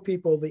we show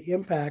people the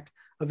impact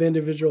of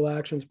individual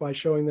actions by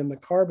showing them the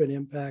carbon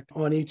impact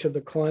on each of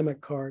the climate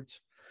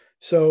cards.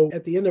 So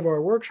at the end of our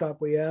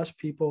workshop, we asked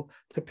people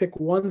to pick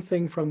one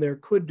thing from their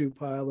could do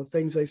pile of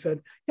things they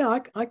said, yeah,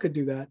 I could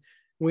do that.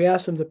 We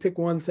asked them to pick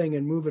one thing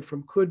and move it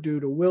from could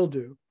do to will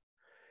do.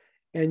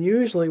 And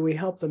usually we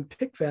help them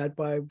pick that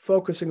by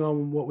focusing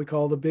on what we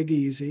call the big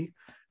easy.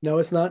 No,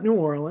 it's not New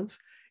Orleans.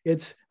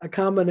 It's a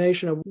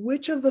combination of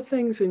which of the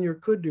things in your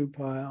could do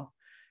pile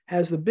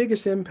has the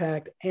biggest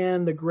impact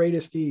and the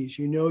greatest ease.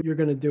 You know you're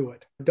going to do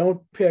it.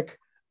 Don't pick,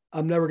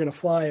 I'm never going to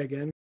fly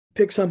again.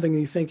 Pick something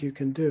you think you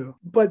can do.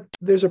 But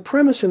there's a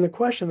premise in the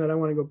question that I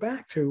want to go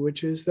back to,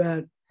 which is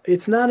that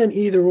it's not an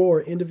either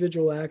or,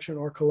 individual action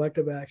or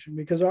collective action,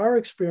 because our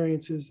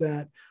experience is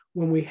that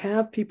when we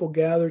have people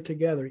gather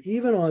together,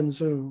 even on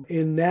Zoom,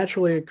 in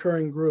naturally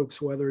occurring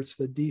groups, whether it's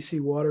the DC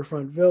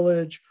Waterfront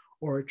Village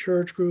or a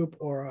church group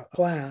or a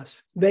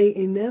class, they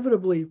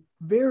inevitably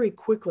very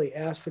quickly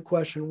ask the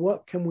question,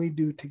 what can we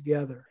do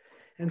together?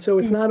 And so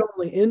it's not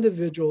only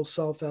individual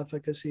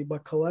self-efficacy,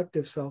 but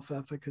collective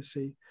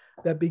self-efficacy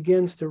that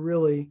begins to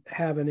really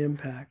have an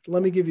impact.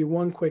 Let me give you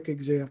one quick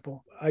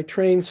example. I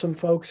trained some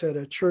folks at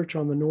a church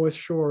on the North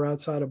Shore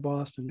outside of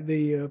Boston.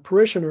 The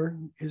parishioner,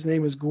 his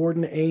name is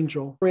Gordon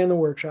Angel, ran the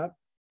workshop,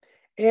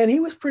 and he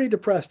was pretty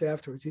depressed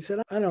afterwards. He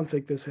said, I don't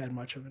think this had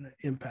much of an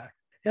impact.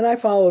 And I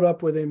followed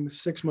up with him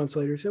 6 months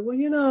later. He said,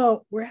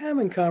 well, we're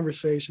having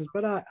conversations,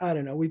 but I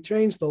don't know. We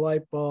changed the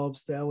light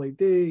bulbs to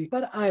LED,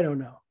 but I don't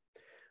know.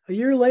 A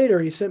year later,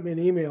 he sent me an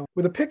email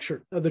with a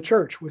picture of the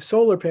church with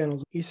solar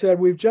panels. He said,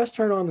 we've just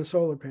turned on the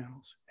solar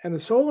panels. And the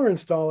solar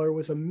installer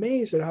was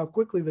amazed at how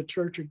quickly the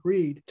church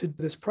agreed to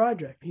this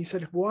project. He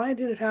said, why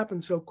did it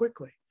happen so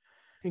quickly?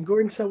 And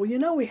Gordon said,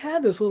 well, we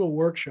had this little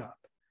workshop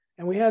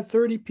and we had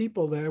 30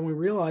 people there, and we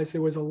realized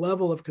there was a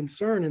level of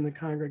concern in the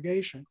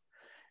congregation.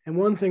 And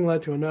one thing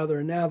led to another.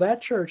 And now that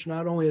church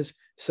not only is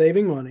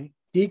saving money,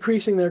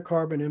 decreasing their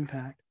carbon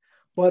impact,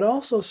 but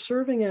also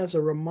serving as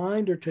a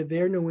reminder to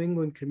their New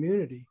England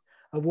community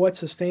of what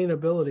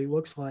sustainability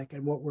looks like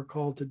and what we're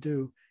called to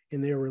do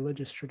in their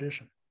religious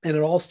tradition. And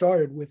it all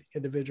started with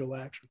individual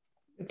action.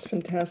 It's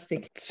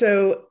fantastic.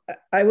 So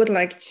I would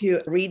like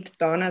to read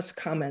Donna's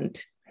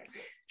comment.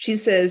 She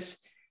says,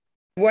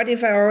 what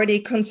if I already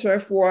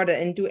conserve water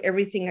and do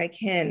everything I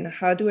can?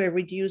 How do I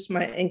reduce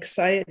my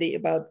anxiety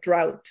about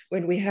drought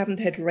when we haven't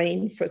had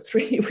rain for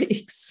 3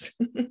 weeks?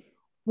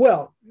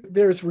 Well,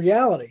 there's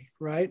reality,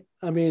 right?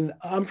 I mean,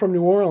 I'm from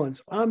New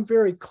Orleans. I'm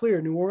very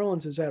clear New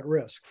Orleans is at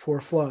risk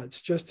for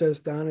floods, just as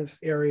Donna's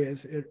area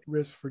is at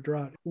risk for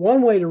drought.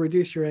 One way to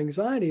reduce your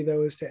anxiety,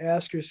 though, is to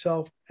ask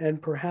yourself,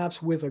 and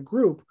perhaps with a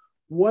group,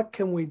 what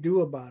can we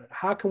do about it?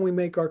 How can we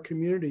make our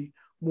community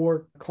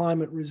more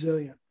climate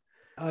resilient?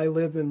 I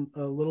live in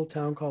a little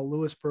town called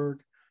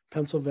Lewisburg,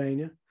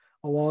 Pennsylvania,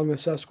 along the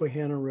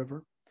Susquehanna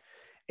River.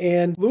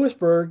 And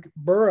Lewisburg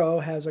Borough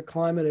has a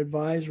climate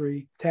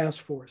advisory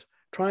task force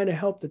trying to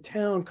help the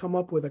town come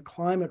up with a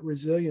climate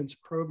resilience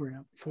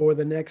program for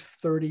the next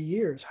 30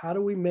 years. How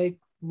do we make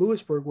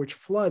Lewisburg, which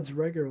floods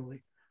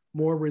regularly,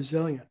 more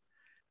resilient?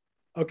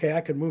 Okay,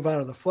 I could move out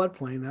of the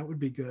floodplain. That would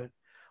be good.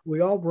 We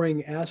all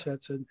bring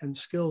assets and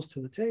skills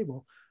to the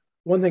table.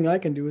 One thing I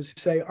can do is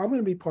say, I'm going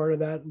to be part of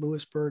that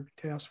Lewisburg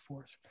task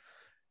force.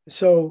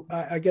 So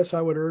I guess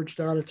I would urge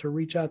Donna to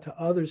reach out to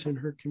others in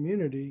her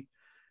community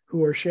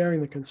who are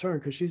sharing the concern,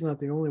 because she's not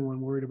the only one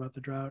worried about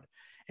the drought,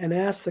 and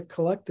ask the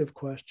collective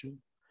question.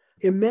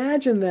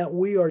 Imagine that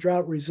we are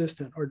drought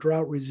resistant or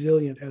drought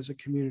resilient as a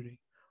community.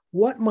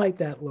 What might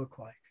that look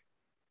like?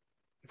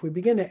 If we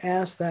begin to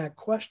ask that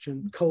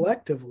question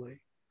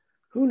collectively,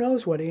 who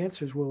knows what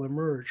answers will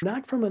emerge,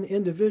 not from an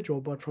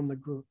individual, but from the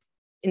group.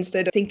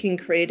 Instead of thinking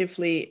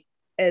creatively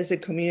as a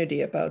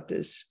community about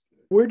this.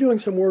 We're doing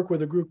some work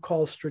with a group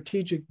called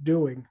Strategic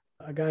Doing,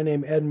 a guy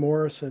named Ed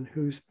Morrison,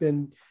 who's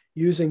been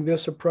using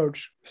this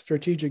approach,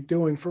 strategic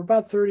doing, for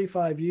about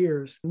 35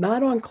 years,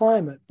 not on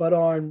climate, but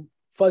on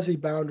fuzzy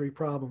boundary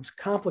problems,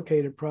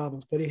 complicated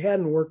problems. But he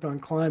hadn't worked on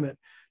climate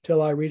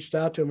till I reached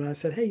out to him and I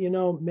said, hey,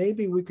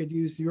 maybe we could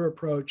use your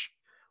approach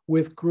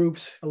with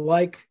groups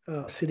like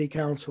city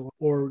council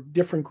or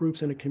different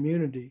groups in a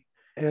community.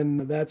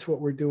 And that's what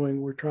we're doing.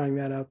 We're trying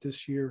that out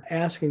this year,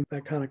 asking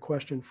that kind of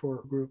question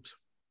for groups.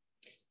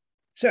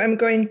 So I'm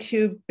going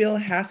to Bill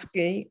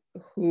Haskey,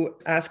 who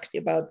asked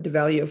about the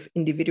value of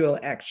individual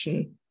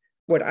action,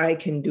 what I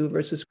can do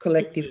versus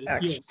collective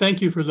action. Yes,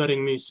 thank you for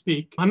letting me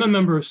speak. I'm a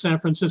member of San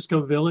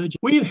Francisco Village.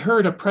 We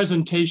heard a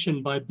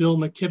presentation by Bill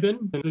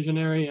McKibben, a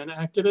visionary and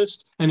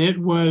activist, and it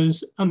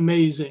was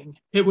amazing.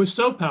 It was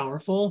so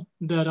powerful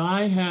that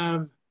I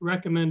have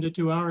recommended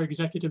to our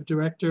executive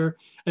director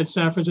at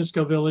San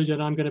Francisco Village,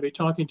 and I'm going to be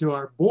talking to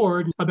our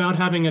board about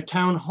having a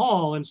town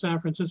hall in San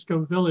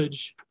Francisco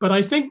Village. But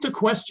I think the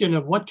question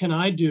of what can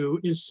I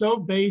do is so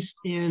based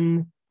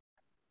in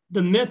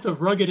the myth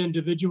of rugged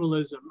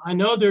individualism. I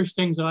know there's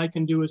things that I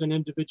can do as an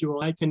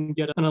individual. I can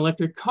get an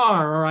electric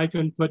car, or I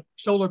can put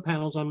solar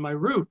panels on my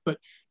roof. But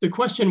the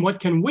question, what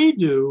can we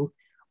do,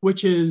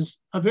 which is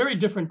a very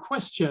different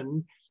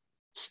question,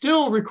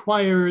 still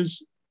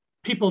requires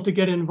people to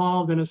get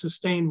involved in a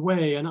sustained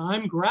way. And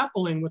I'm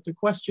grappling with the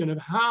question of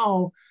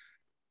how,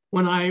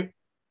 when I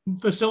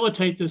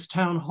facilitate this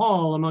town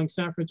hall among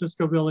San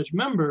Francisco Village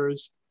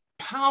members,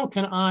 how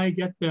can I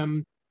get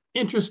them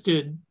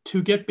interested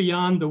to get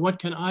beyond the what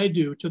can I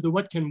do to the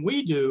what can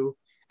we do,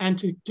 and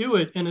to do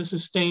it in a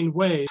sustained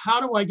way? How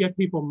do I get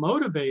people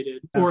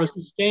motivated for a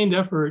sustained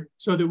effort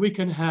so that we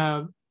can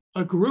have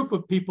a group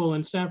of people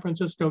in San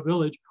Francisco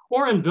Village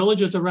or in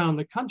villages around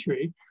the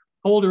country,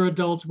 older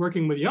adults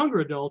working with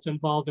younger adults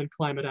involved in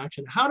climate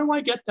action? How do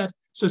I get that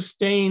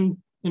sustained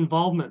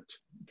involvement?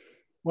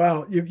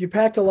 Wow, you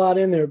packed a lot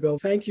in there, Bill.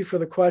 Thank you for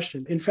the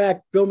question. In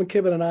fact, Bill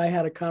McKibben and I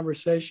had a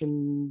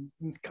conversation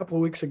a couple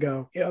of weeks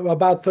ago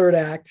about Third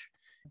Act,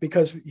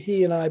 because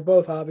he and I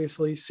both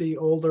obviously see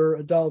older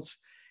adults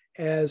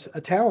as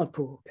a talent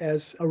pool,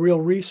 as a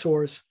real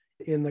resource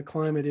in the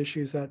climate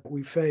issues that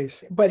we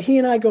face. But he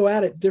and I go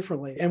at it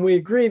differently, and we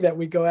agree that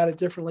we go at it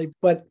differently,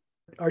 but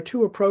our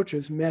two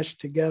approaches mesh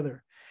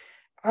together.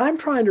 I'm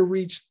trying to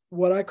reach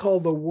what I call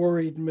the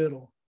worried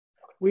middle.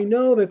 We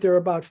know that there are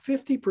about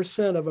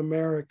 50% of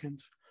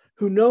Americans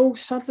who know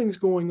something's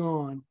going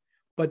on,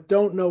 but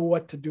don't know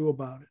what to do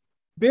about it.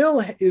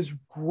 Bill is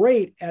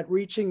great at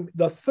reaching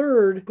the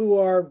third, who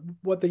are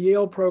what the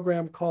Yale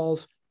program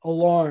calls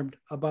alarmed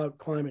about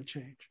climate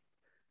change,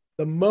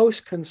 the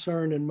most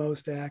concerned and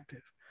most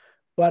active.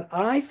 But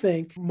I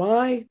think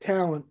my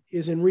talent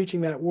is in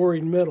reaching that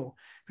worried middle.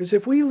 Because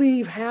if we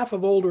leave half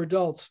of older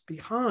adults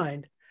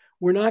behind,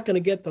 we're not going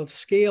to get the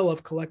scale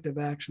of collective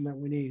action that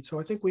we need. So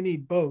I think we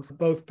need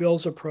both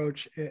Bill's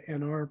approach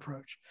and our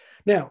approach.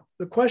 Now,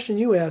 the question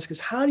you ask is,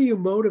 how do you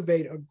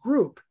motivate a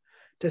group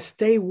to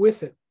stay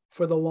with it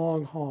for the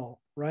long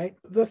haul, right?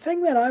 The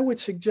thing that I would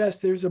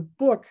suggest, there's a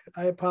book,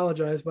 I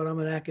apologize, but I'm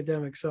an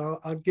academic, so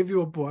I'll give you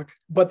a book,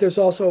 but there's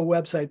also a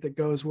website that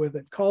goes with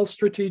it called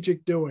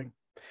Strategic Doing.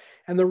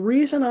 And the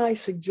reason I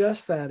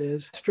suggest that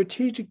is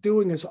strategic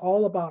doing is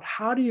all about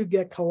how do you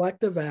get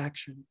collective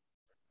action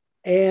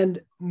and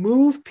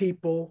move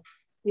people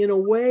in a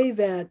way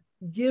that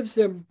gives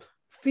them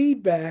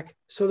feedback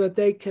so that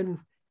they can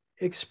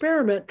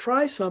experiment,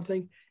 try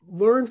something,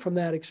 learn from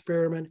that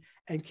experiment,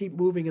 and keep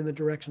moving in the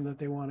direction that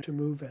they want to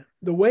move in.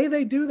 The way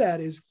they do that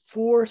is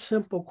 4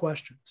 simple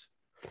questions.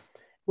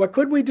 What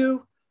could we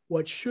do?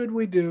 What should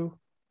we do?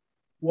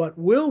 What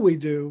will we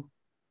do?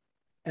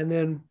 And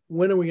then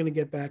when are we going to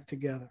get back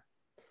together?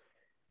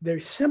 They're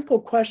simple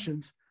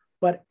questions,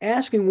 but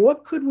asking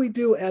what could we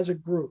do as a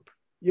group?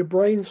 You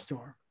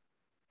brainstorm.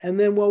 And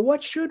then, well,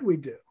 what should we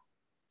do?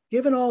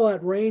 Given all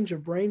that range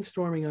of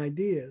brainstorming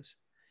ideas.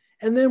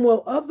 And then,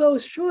 well, of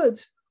those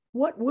shoulds,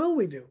 what will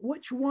we do?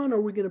 Which one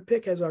are we going to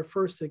pick as our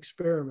first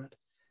experiment?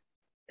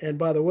 And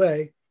by the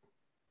way,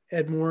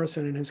 Ed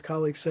Morrison and his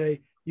colleagues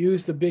say,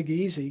 use the big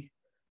easy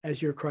as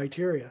your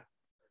criteria.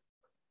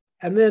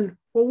 And then,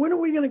 well, when are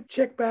we going to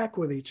check back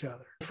with each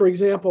other? For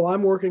example,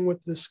 I'm working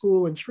with the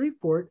school in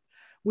Shreveport.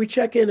 We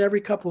check in every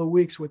couple of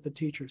weeks with the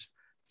teachers.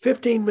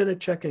 15-minute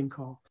check-in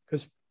call,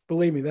 because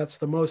believe me, that's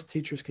the most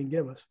teachers can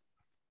give us.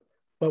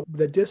 But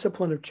the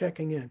discipline of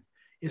checking in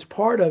is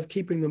part of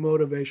keeping the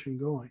motivation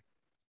going.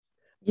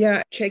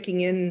 Yeah,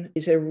 checking in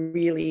is a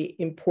really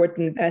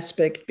important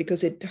aspect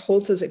because it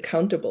holds us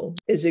accountable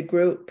as a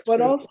group. But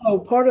also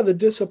part of the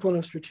discipline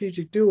of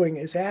strategic doing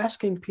is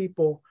asking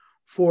people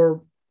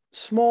for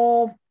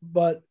small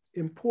but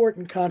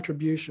important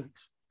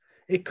contributions.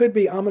 It could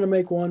be, I'm going to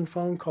make one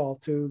phone call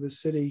to the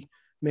city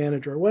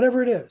manager,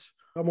 whatever it is.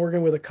 I'm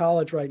working with a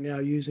college right now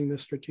using the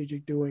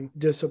strategic doing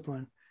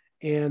discipline.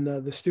 And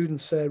the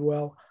students said,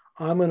 well,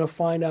 I'm going to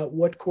find out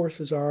what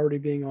courses are already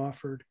being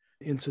offered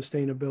in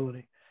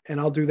sustainability. And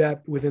I'll do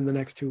that within the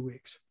next 2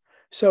 weeks.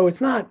 So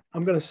it's not,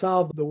 I'm going to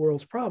solve the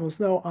world's problems.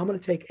 No, I'm going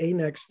to take a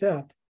next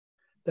step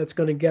that's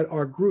going to get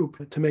our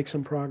group to make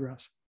some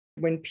progress.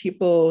 When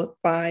people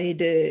buy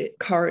the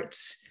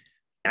cards,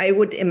 I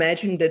would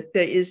imagine that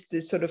there is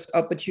this sort of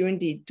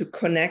opportunity to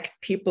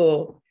connect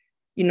people,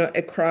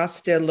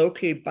 across their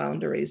local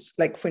boundaries.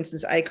 Like, for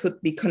instance, I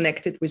could be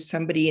connected with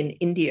somebody in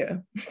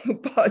India who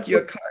bought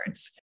your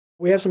cards.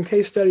 We have some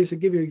case studies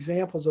that give you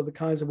examples of the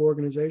kinds of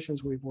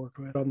organizations we've worked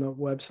with on the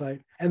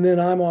website. And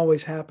then I'm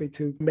always happy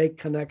to make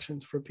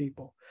connections for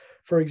people.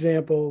 For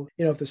example,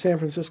 if the San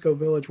Francisco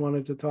Village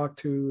wanted to talk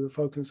to the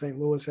folks in St.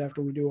 Louis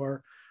after we do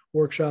our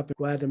workshop, I'm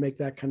glad to make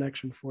that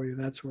connection for you,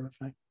 that sort of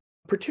thing.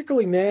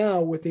 Particularly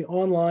now with the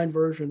online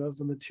version of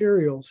the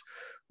materials,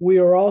 we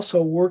are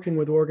also working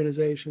with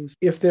organizations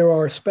if there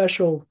are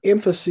special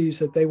emphases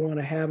that they want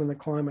to have in the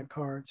climate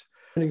cards.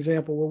 An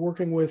example, we're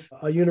working with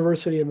a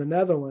university in the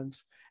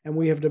Netherlands, and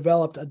we have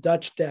developed a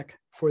Dutch deck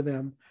for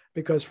them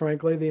because,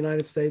 frankly, the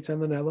United States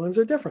and the Netherlands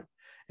are different,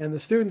 and the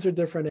students are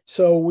different.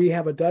 So we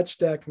have a Dutch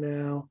deck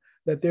now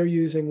that they're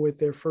using with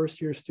their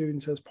first-year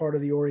students as part of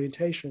the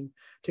orientation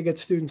to get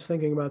students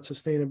thinking about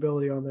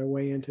sustainability on their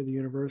way into the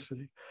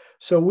university.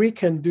 So we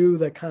can do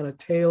that kind of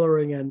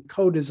tailoring and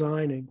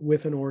co-designing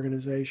with an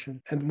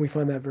organization, and we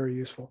find that very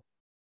useful.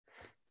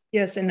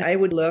 Yes, and I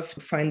would love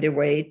to find a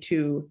way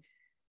to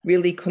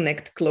really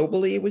connect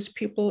globally with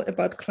people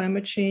about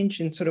climate change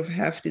and sort of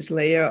have this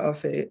layer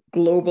of a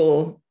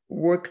global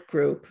work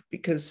group,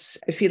 because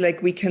I feel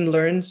like we can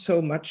learn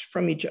so much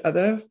from each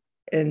other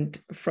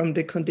and from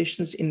the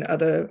conditions in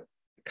other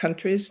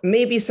countries,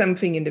 maybe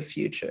something in the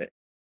future.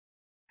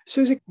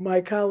 Susie,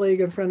 my colleague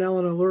and friend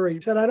Eleanor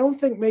Lurie said, I don't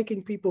think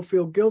making people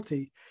feel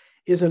guilty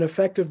is an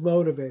effective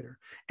motivator.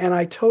 And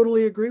I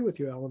totally agree with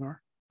you,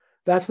 Eleanor.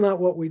 That's not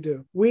what we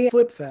do. We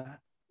flip that.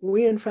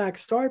 We, in fact,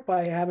 start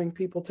by having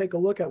people take a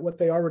look at what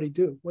they already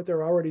do, what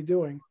they're already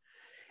doing.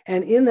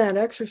 And in that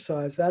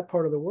exercise, that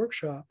part of the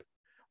workshop,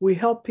 we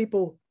help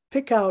people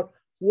pick out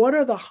what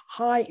are the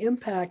high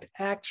impact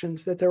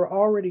actions that they're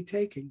already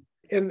taking.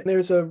 And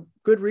there's a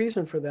good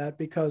reason for that,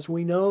 because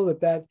we know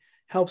that that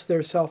helps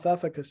their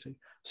self-efficacy.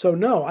 So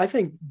no, I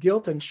think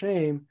guilt and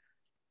shame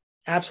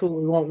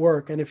absolutely won't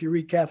work. And if you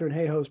read Katharine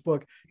Hayhoe's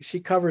book, she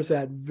covers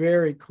that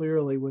very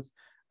clearly with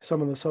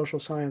some of the social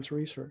science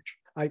research.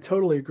 I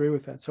totally agree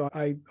with that. So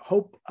I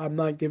hope I'm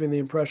not giving the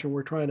impression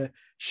we're trying to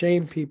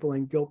shame people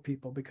and guilt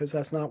people, because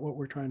that's not what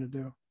we're trying to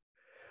do.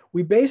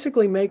 We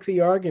basically make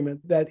the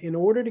argument that in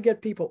order to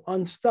get people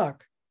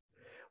unstuck,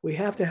 we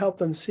have to help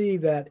them see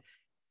that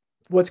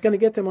what's going to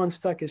get them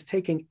unstuck is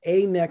taking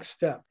a next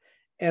step.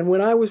 And when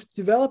I was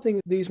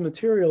developing these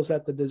materials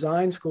at the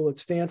design school at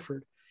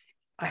Stanford,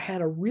 I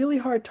had a really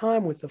hard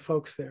time with the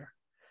folks there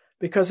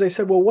because they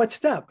said, well, what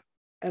step?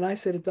 And I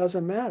said, it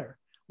doesn't matter.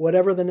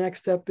 whatever the next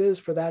step is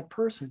for that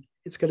person,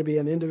 it's going to be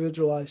an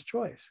individualized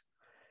choice.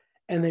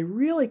 And they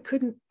really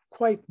couldn't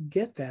quite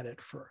get that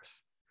at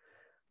first.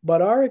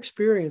 But our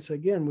experience,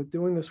 again, with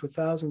doing this with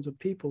thousands of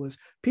people is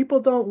people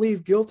don't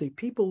leave guilty.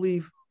 People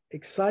leave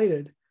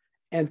excited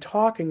and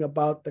talking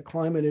about the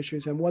climate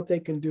issues and what they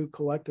can do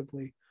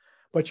collectively.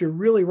 But you're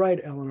really right,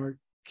 Eleanor.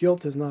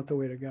 Guilt is not the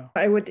way to go.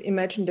 I would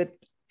imagine that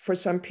for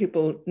some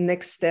people,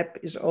 next step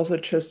is also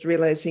just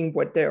realizing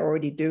what they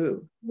already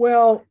do.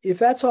 Well, if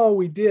that's all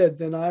we did,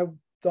 then I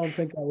don't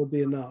think that would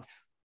be enough.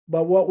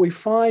 But what we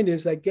find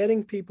is that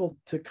getting people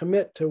to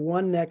commit to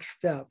one next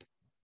step,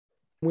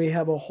 we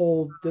have a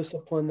whole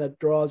discipline that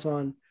draws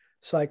on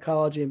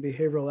psychology and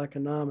behavioral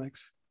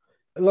economics.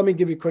 Let me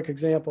give you a quick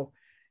example.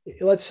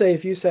 Let's say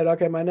if you said,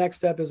 okay, my next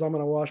step is I'm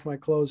going to wash my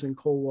clothes in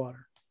cold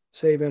water,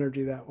 save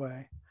energy that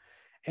way.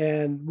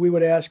 And we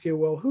would ask you,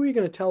 well, who are you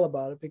going to tell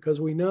about it?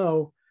 Because we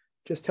know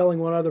just telling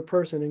one other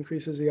person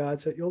increases the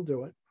odds that you'll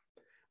do it.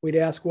 We'd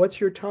ask,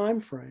 what's your time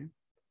frame?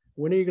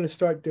 When are you going to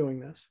start doing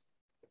this?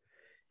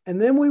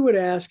 And then we would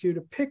ask you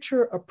to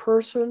picture a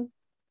person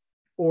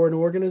or an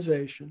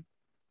organization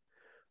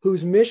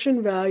whose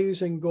mission,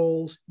 values, and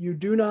goals you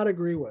do not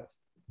agree with.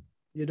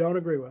 You don't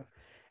agree with.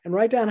 And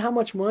write down how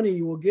much money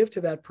you will give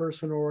to that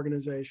person or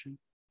organization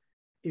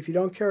if you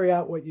don't carry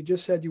out what you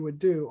just said you would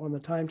do on the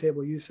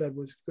timetable you said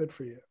was good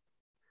for you.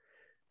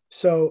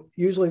 So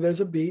usually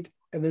there's a beat,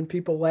 and then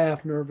people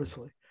laugh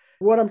nervously.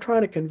 What I'm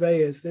trying to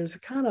convey is there's a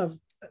kind of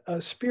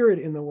a spirit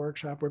in the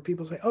workshop where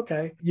people say,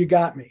 okay, you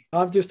got me.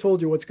 I've just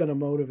told you what's going to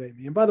motivate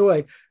me. And by the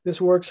way,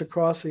 this works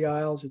across the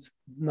aisles. It's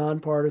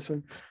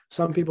nonpartisan.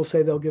 Some people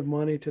say they'll give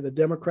money to the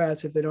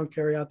Democrats if they don't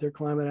carry out their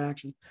climate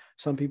action.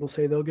 Some people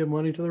say they'll give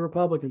money to the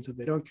Republicans if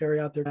they don't carry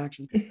out their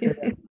action.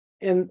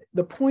 And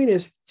the point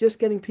is just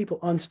getting people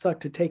unstuck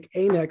to take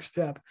a next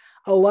step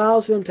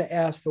allows them to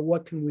ask the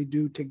what can we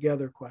do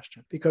together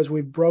question, because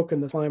we've broken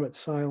the climate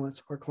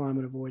silence or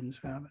climate avoidance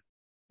habit.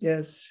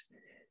 Yes.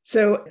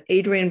 So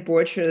Adrian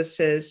Borcher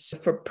says,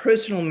 for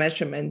personal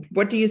measurement,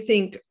 what do you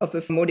think of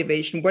a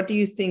motivation? What do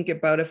you think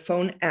about a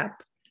phone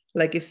app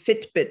like a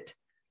Fitbit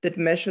that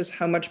measures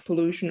how much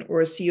pollution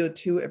or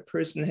CO2 a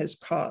person has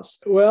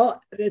caused? Well,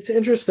 it's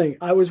interesting.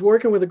 I was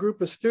working with a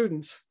group of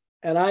students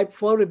and I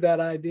floated that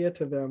idea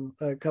to them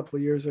a couple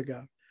of years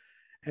ago.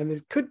 And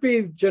it could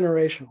be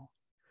generational,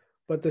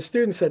 but the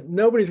students said,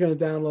 nobody's going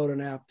to download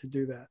an app to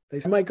do that. They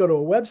might go to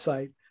a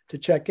website to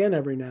check in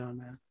every now and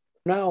then.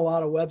 Now, a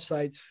lot of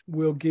websites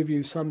will give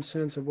you some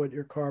sense of what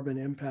your carbon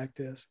impact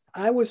is.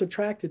 I was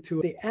attracted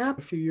to the app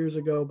a few years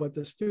ago, but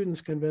the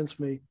students convinced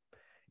me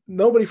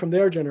nobody from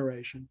their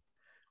generation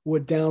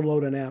would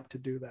download an app to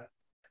do that.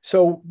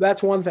 So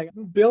that's one thing.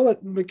 Bill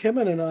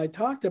McKibben and I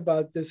talked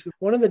about this.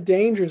 One of the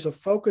dangers of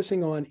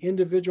focusing on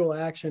individual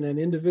action and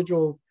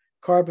individual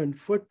carbon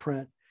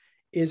footprint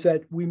is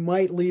that we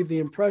might leave the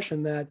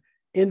impression that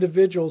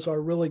individuals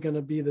are really going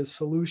to be the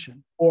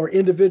solution, or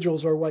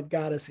individuals are what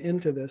got us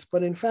into this.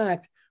 But in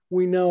fact,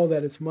 we know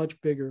that it's much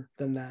bigger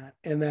than that.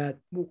 And that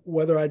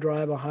whether I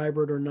drive a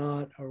hybrid or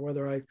not, or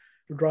whether I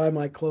dry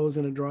my clothes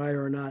in a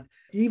dryer or not,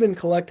 even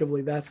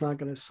collectively, that's not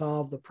going to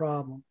solve the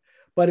problem.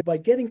 But by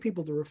getting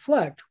people to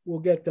reflect, we'll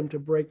get them to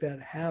break that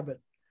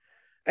habit.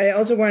 I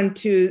also want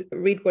to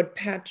read what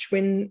Pat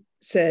Schwinn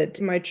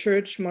said. My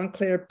church,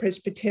 Montclair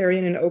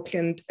Presbyterian in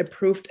Oakland,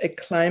 approved a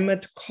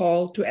climate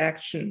call to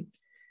action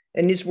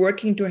and is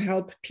working to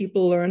help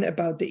people learn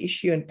about the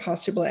issue and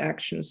possible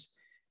actions,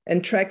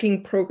 and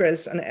tracking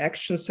progress on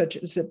actions such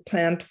as a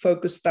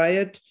plant-focused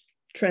diet,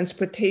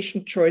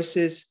 transportation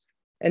choices,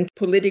 and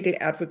political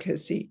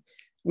advocacy.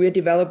 We are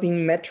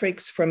developing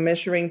metrics for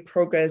measuring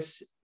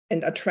progress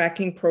and are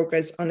tracking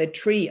progress on a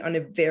tree on a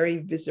very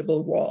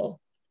visible wall.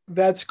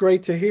 That's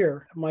great to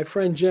hear. My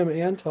friend Jim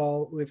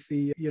Antal with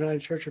the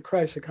United Church of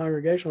Christ, the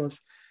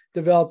Congregationalists,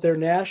 developed their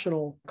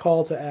national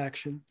call to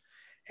action.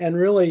 And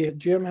really,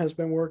 Jim has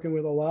been working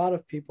with a lot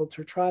of people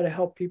to try to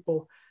help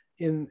people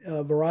in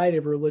a variety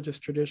of religious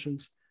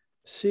traditions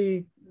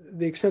see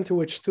the extent to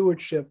which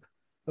stewardship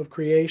of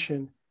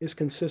creation is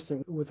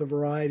consistent with a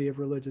variety of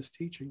religious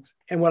teachings.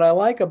 And what I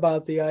like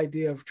about the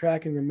idea of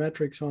tracking the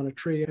metrics on a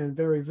tree and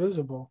very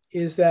visible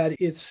is that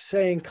it's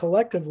saying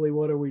collectively,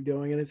 what are we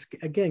doing? And it's,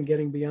 again,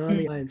 getting beyond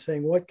the eye and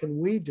saying, what can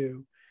we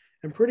do?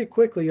 And pretty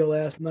quickly, you'll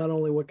ask not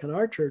only what can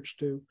our church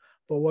do,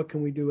 but what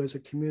can we do as a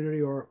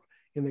community or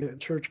in the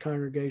church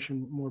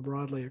congregation more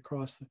broadly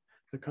across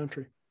the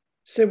country.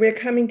 So we're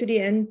coming to the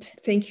end.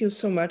 Thank you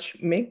so much,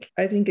 Mick.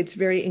 I think it's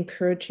very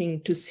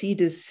encouraging to see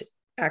this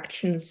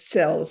action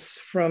cells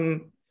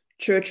from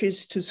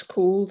churches to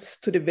schools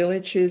to the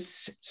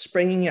villages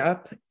springing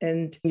up,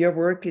 and your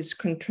work is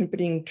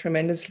contributing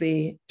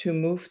tremendously to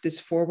move this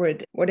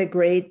forward. What a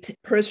great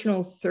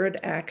personal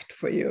third act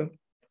for you.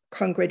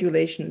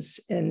 Congratulations.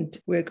 And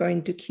we're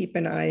going to keep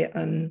an eye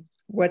on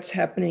what's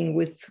happening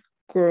with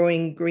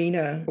Growing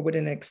Greener over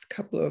the next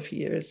couple of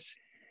years.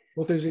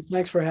 Well, Susie,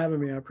 thanks for having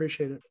me. I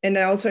appreciate it. And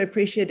I also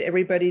appreciate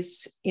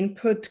everybody's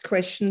input,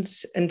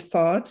 questions, and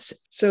thoughts.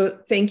 So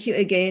thank you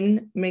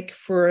again, Mick,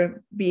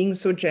 for being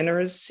so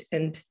generous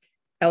and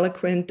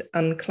eloquent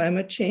on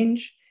climate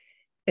change.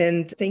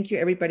 And thank you,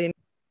 everybody.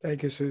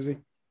 Thank you, Susie.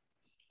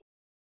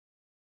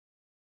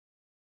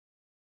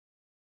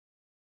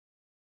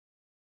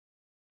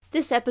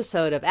 This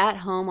episode of At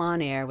Home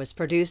on Air was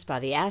produced by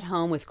the At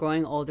Home with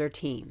Growing Older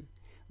team.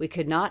 We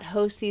could not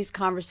host these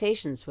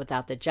conversations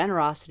without the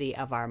generosity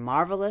of our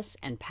marvelous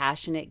and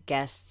passionate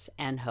guests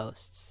and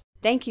hosts.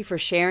 Thank you for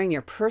sharing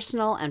your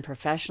personal and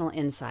professional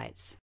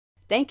insights.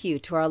 Thank you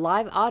to our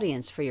live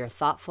audience for your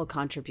thoughtful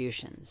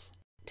contributions.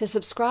 To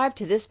subscribe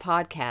to this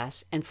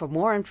podcast and for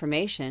more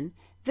information,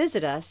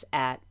 visit us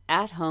at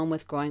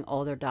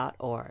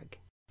athomewithgrowingolder.org.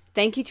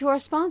 Thank you to our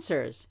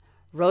sponsors,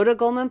 Rhoda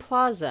Goldman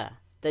Plaza,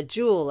 the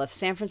jewel of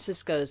San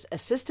Francisco's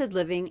assisted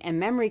living and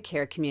memory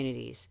care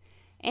communities,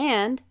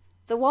 and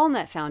the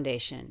Walnut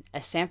Foundation,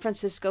 a San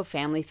Francisco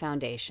family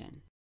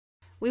foundation.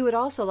 We would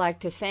also like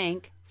to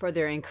thank, for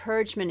their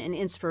encouragement and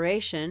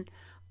inspiration,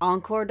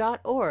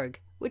 Encore.org,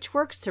 which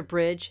works to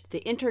bridge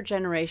the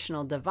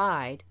intergenerational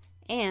divide,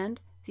 and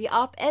the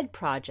Op-Ed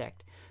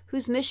Project,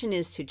 whose mission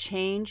is to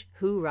change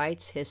who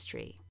writes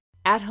history.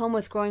 At Home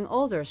with Growing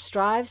Older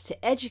strives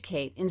to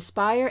educate,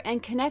 inspire,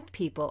 and connect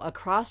people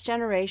across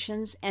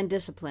generations and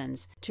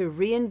disciplines to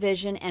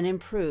re-envision and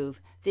improve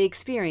the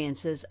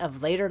experiences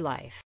of later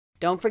life.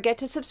 Don't forget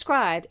to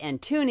subscribe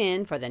and tune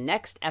in for the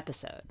next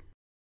episode.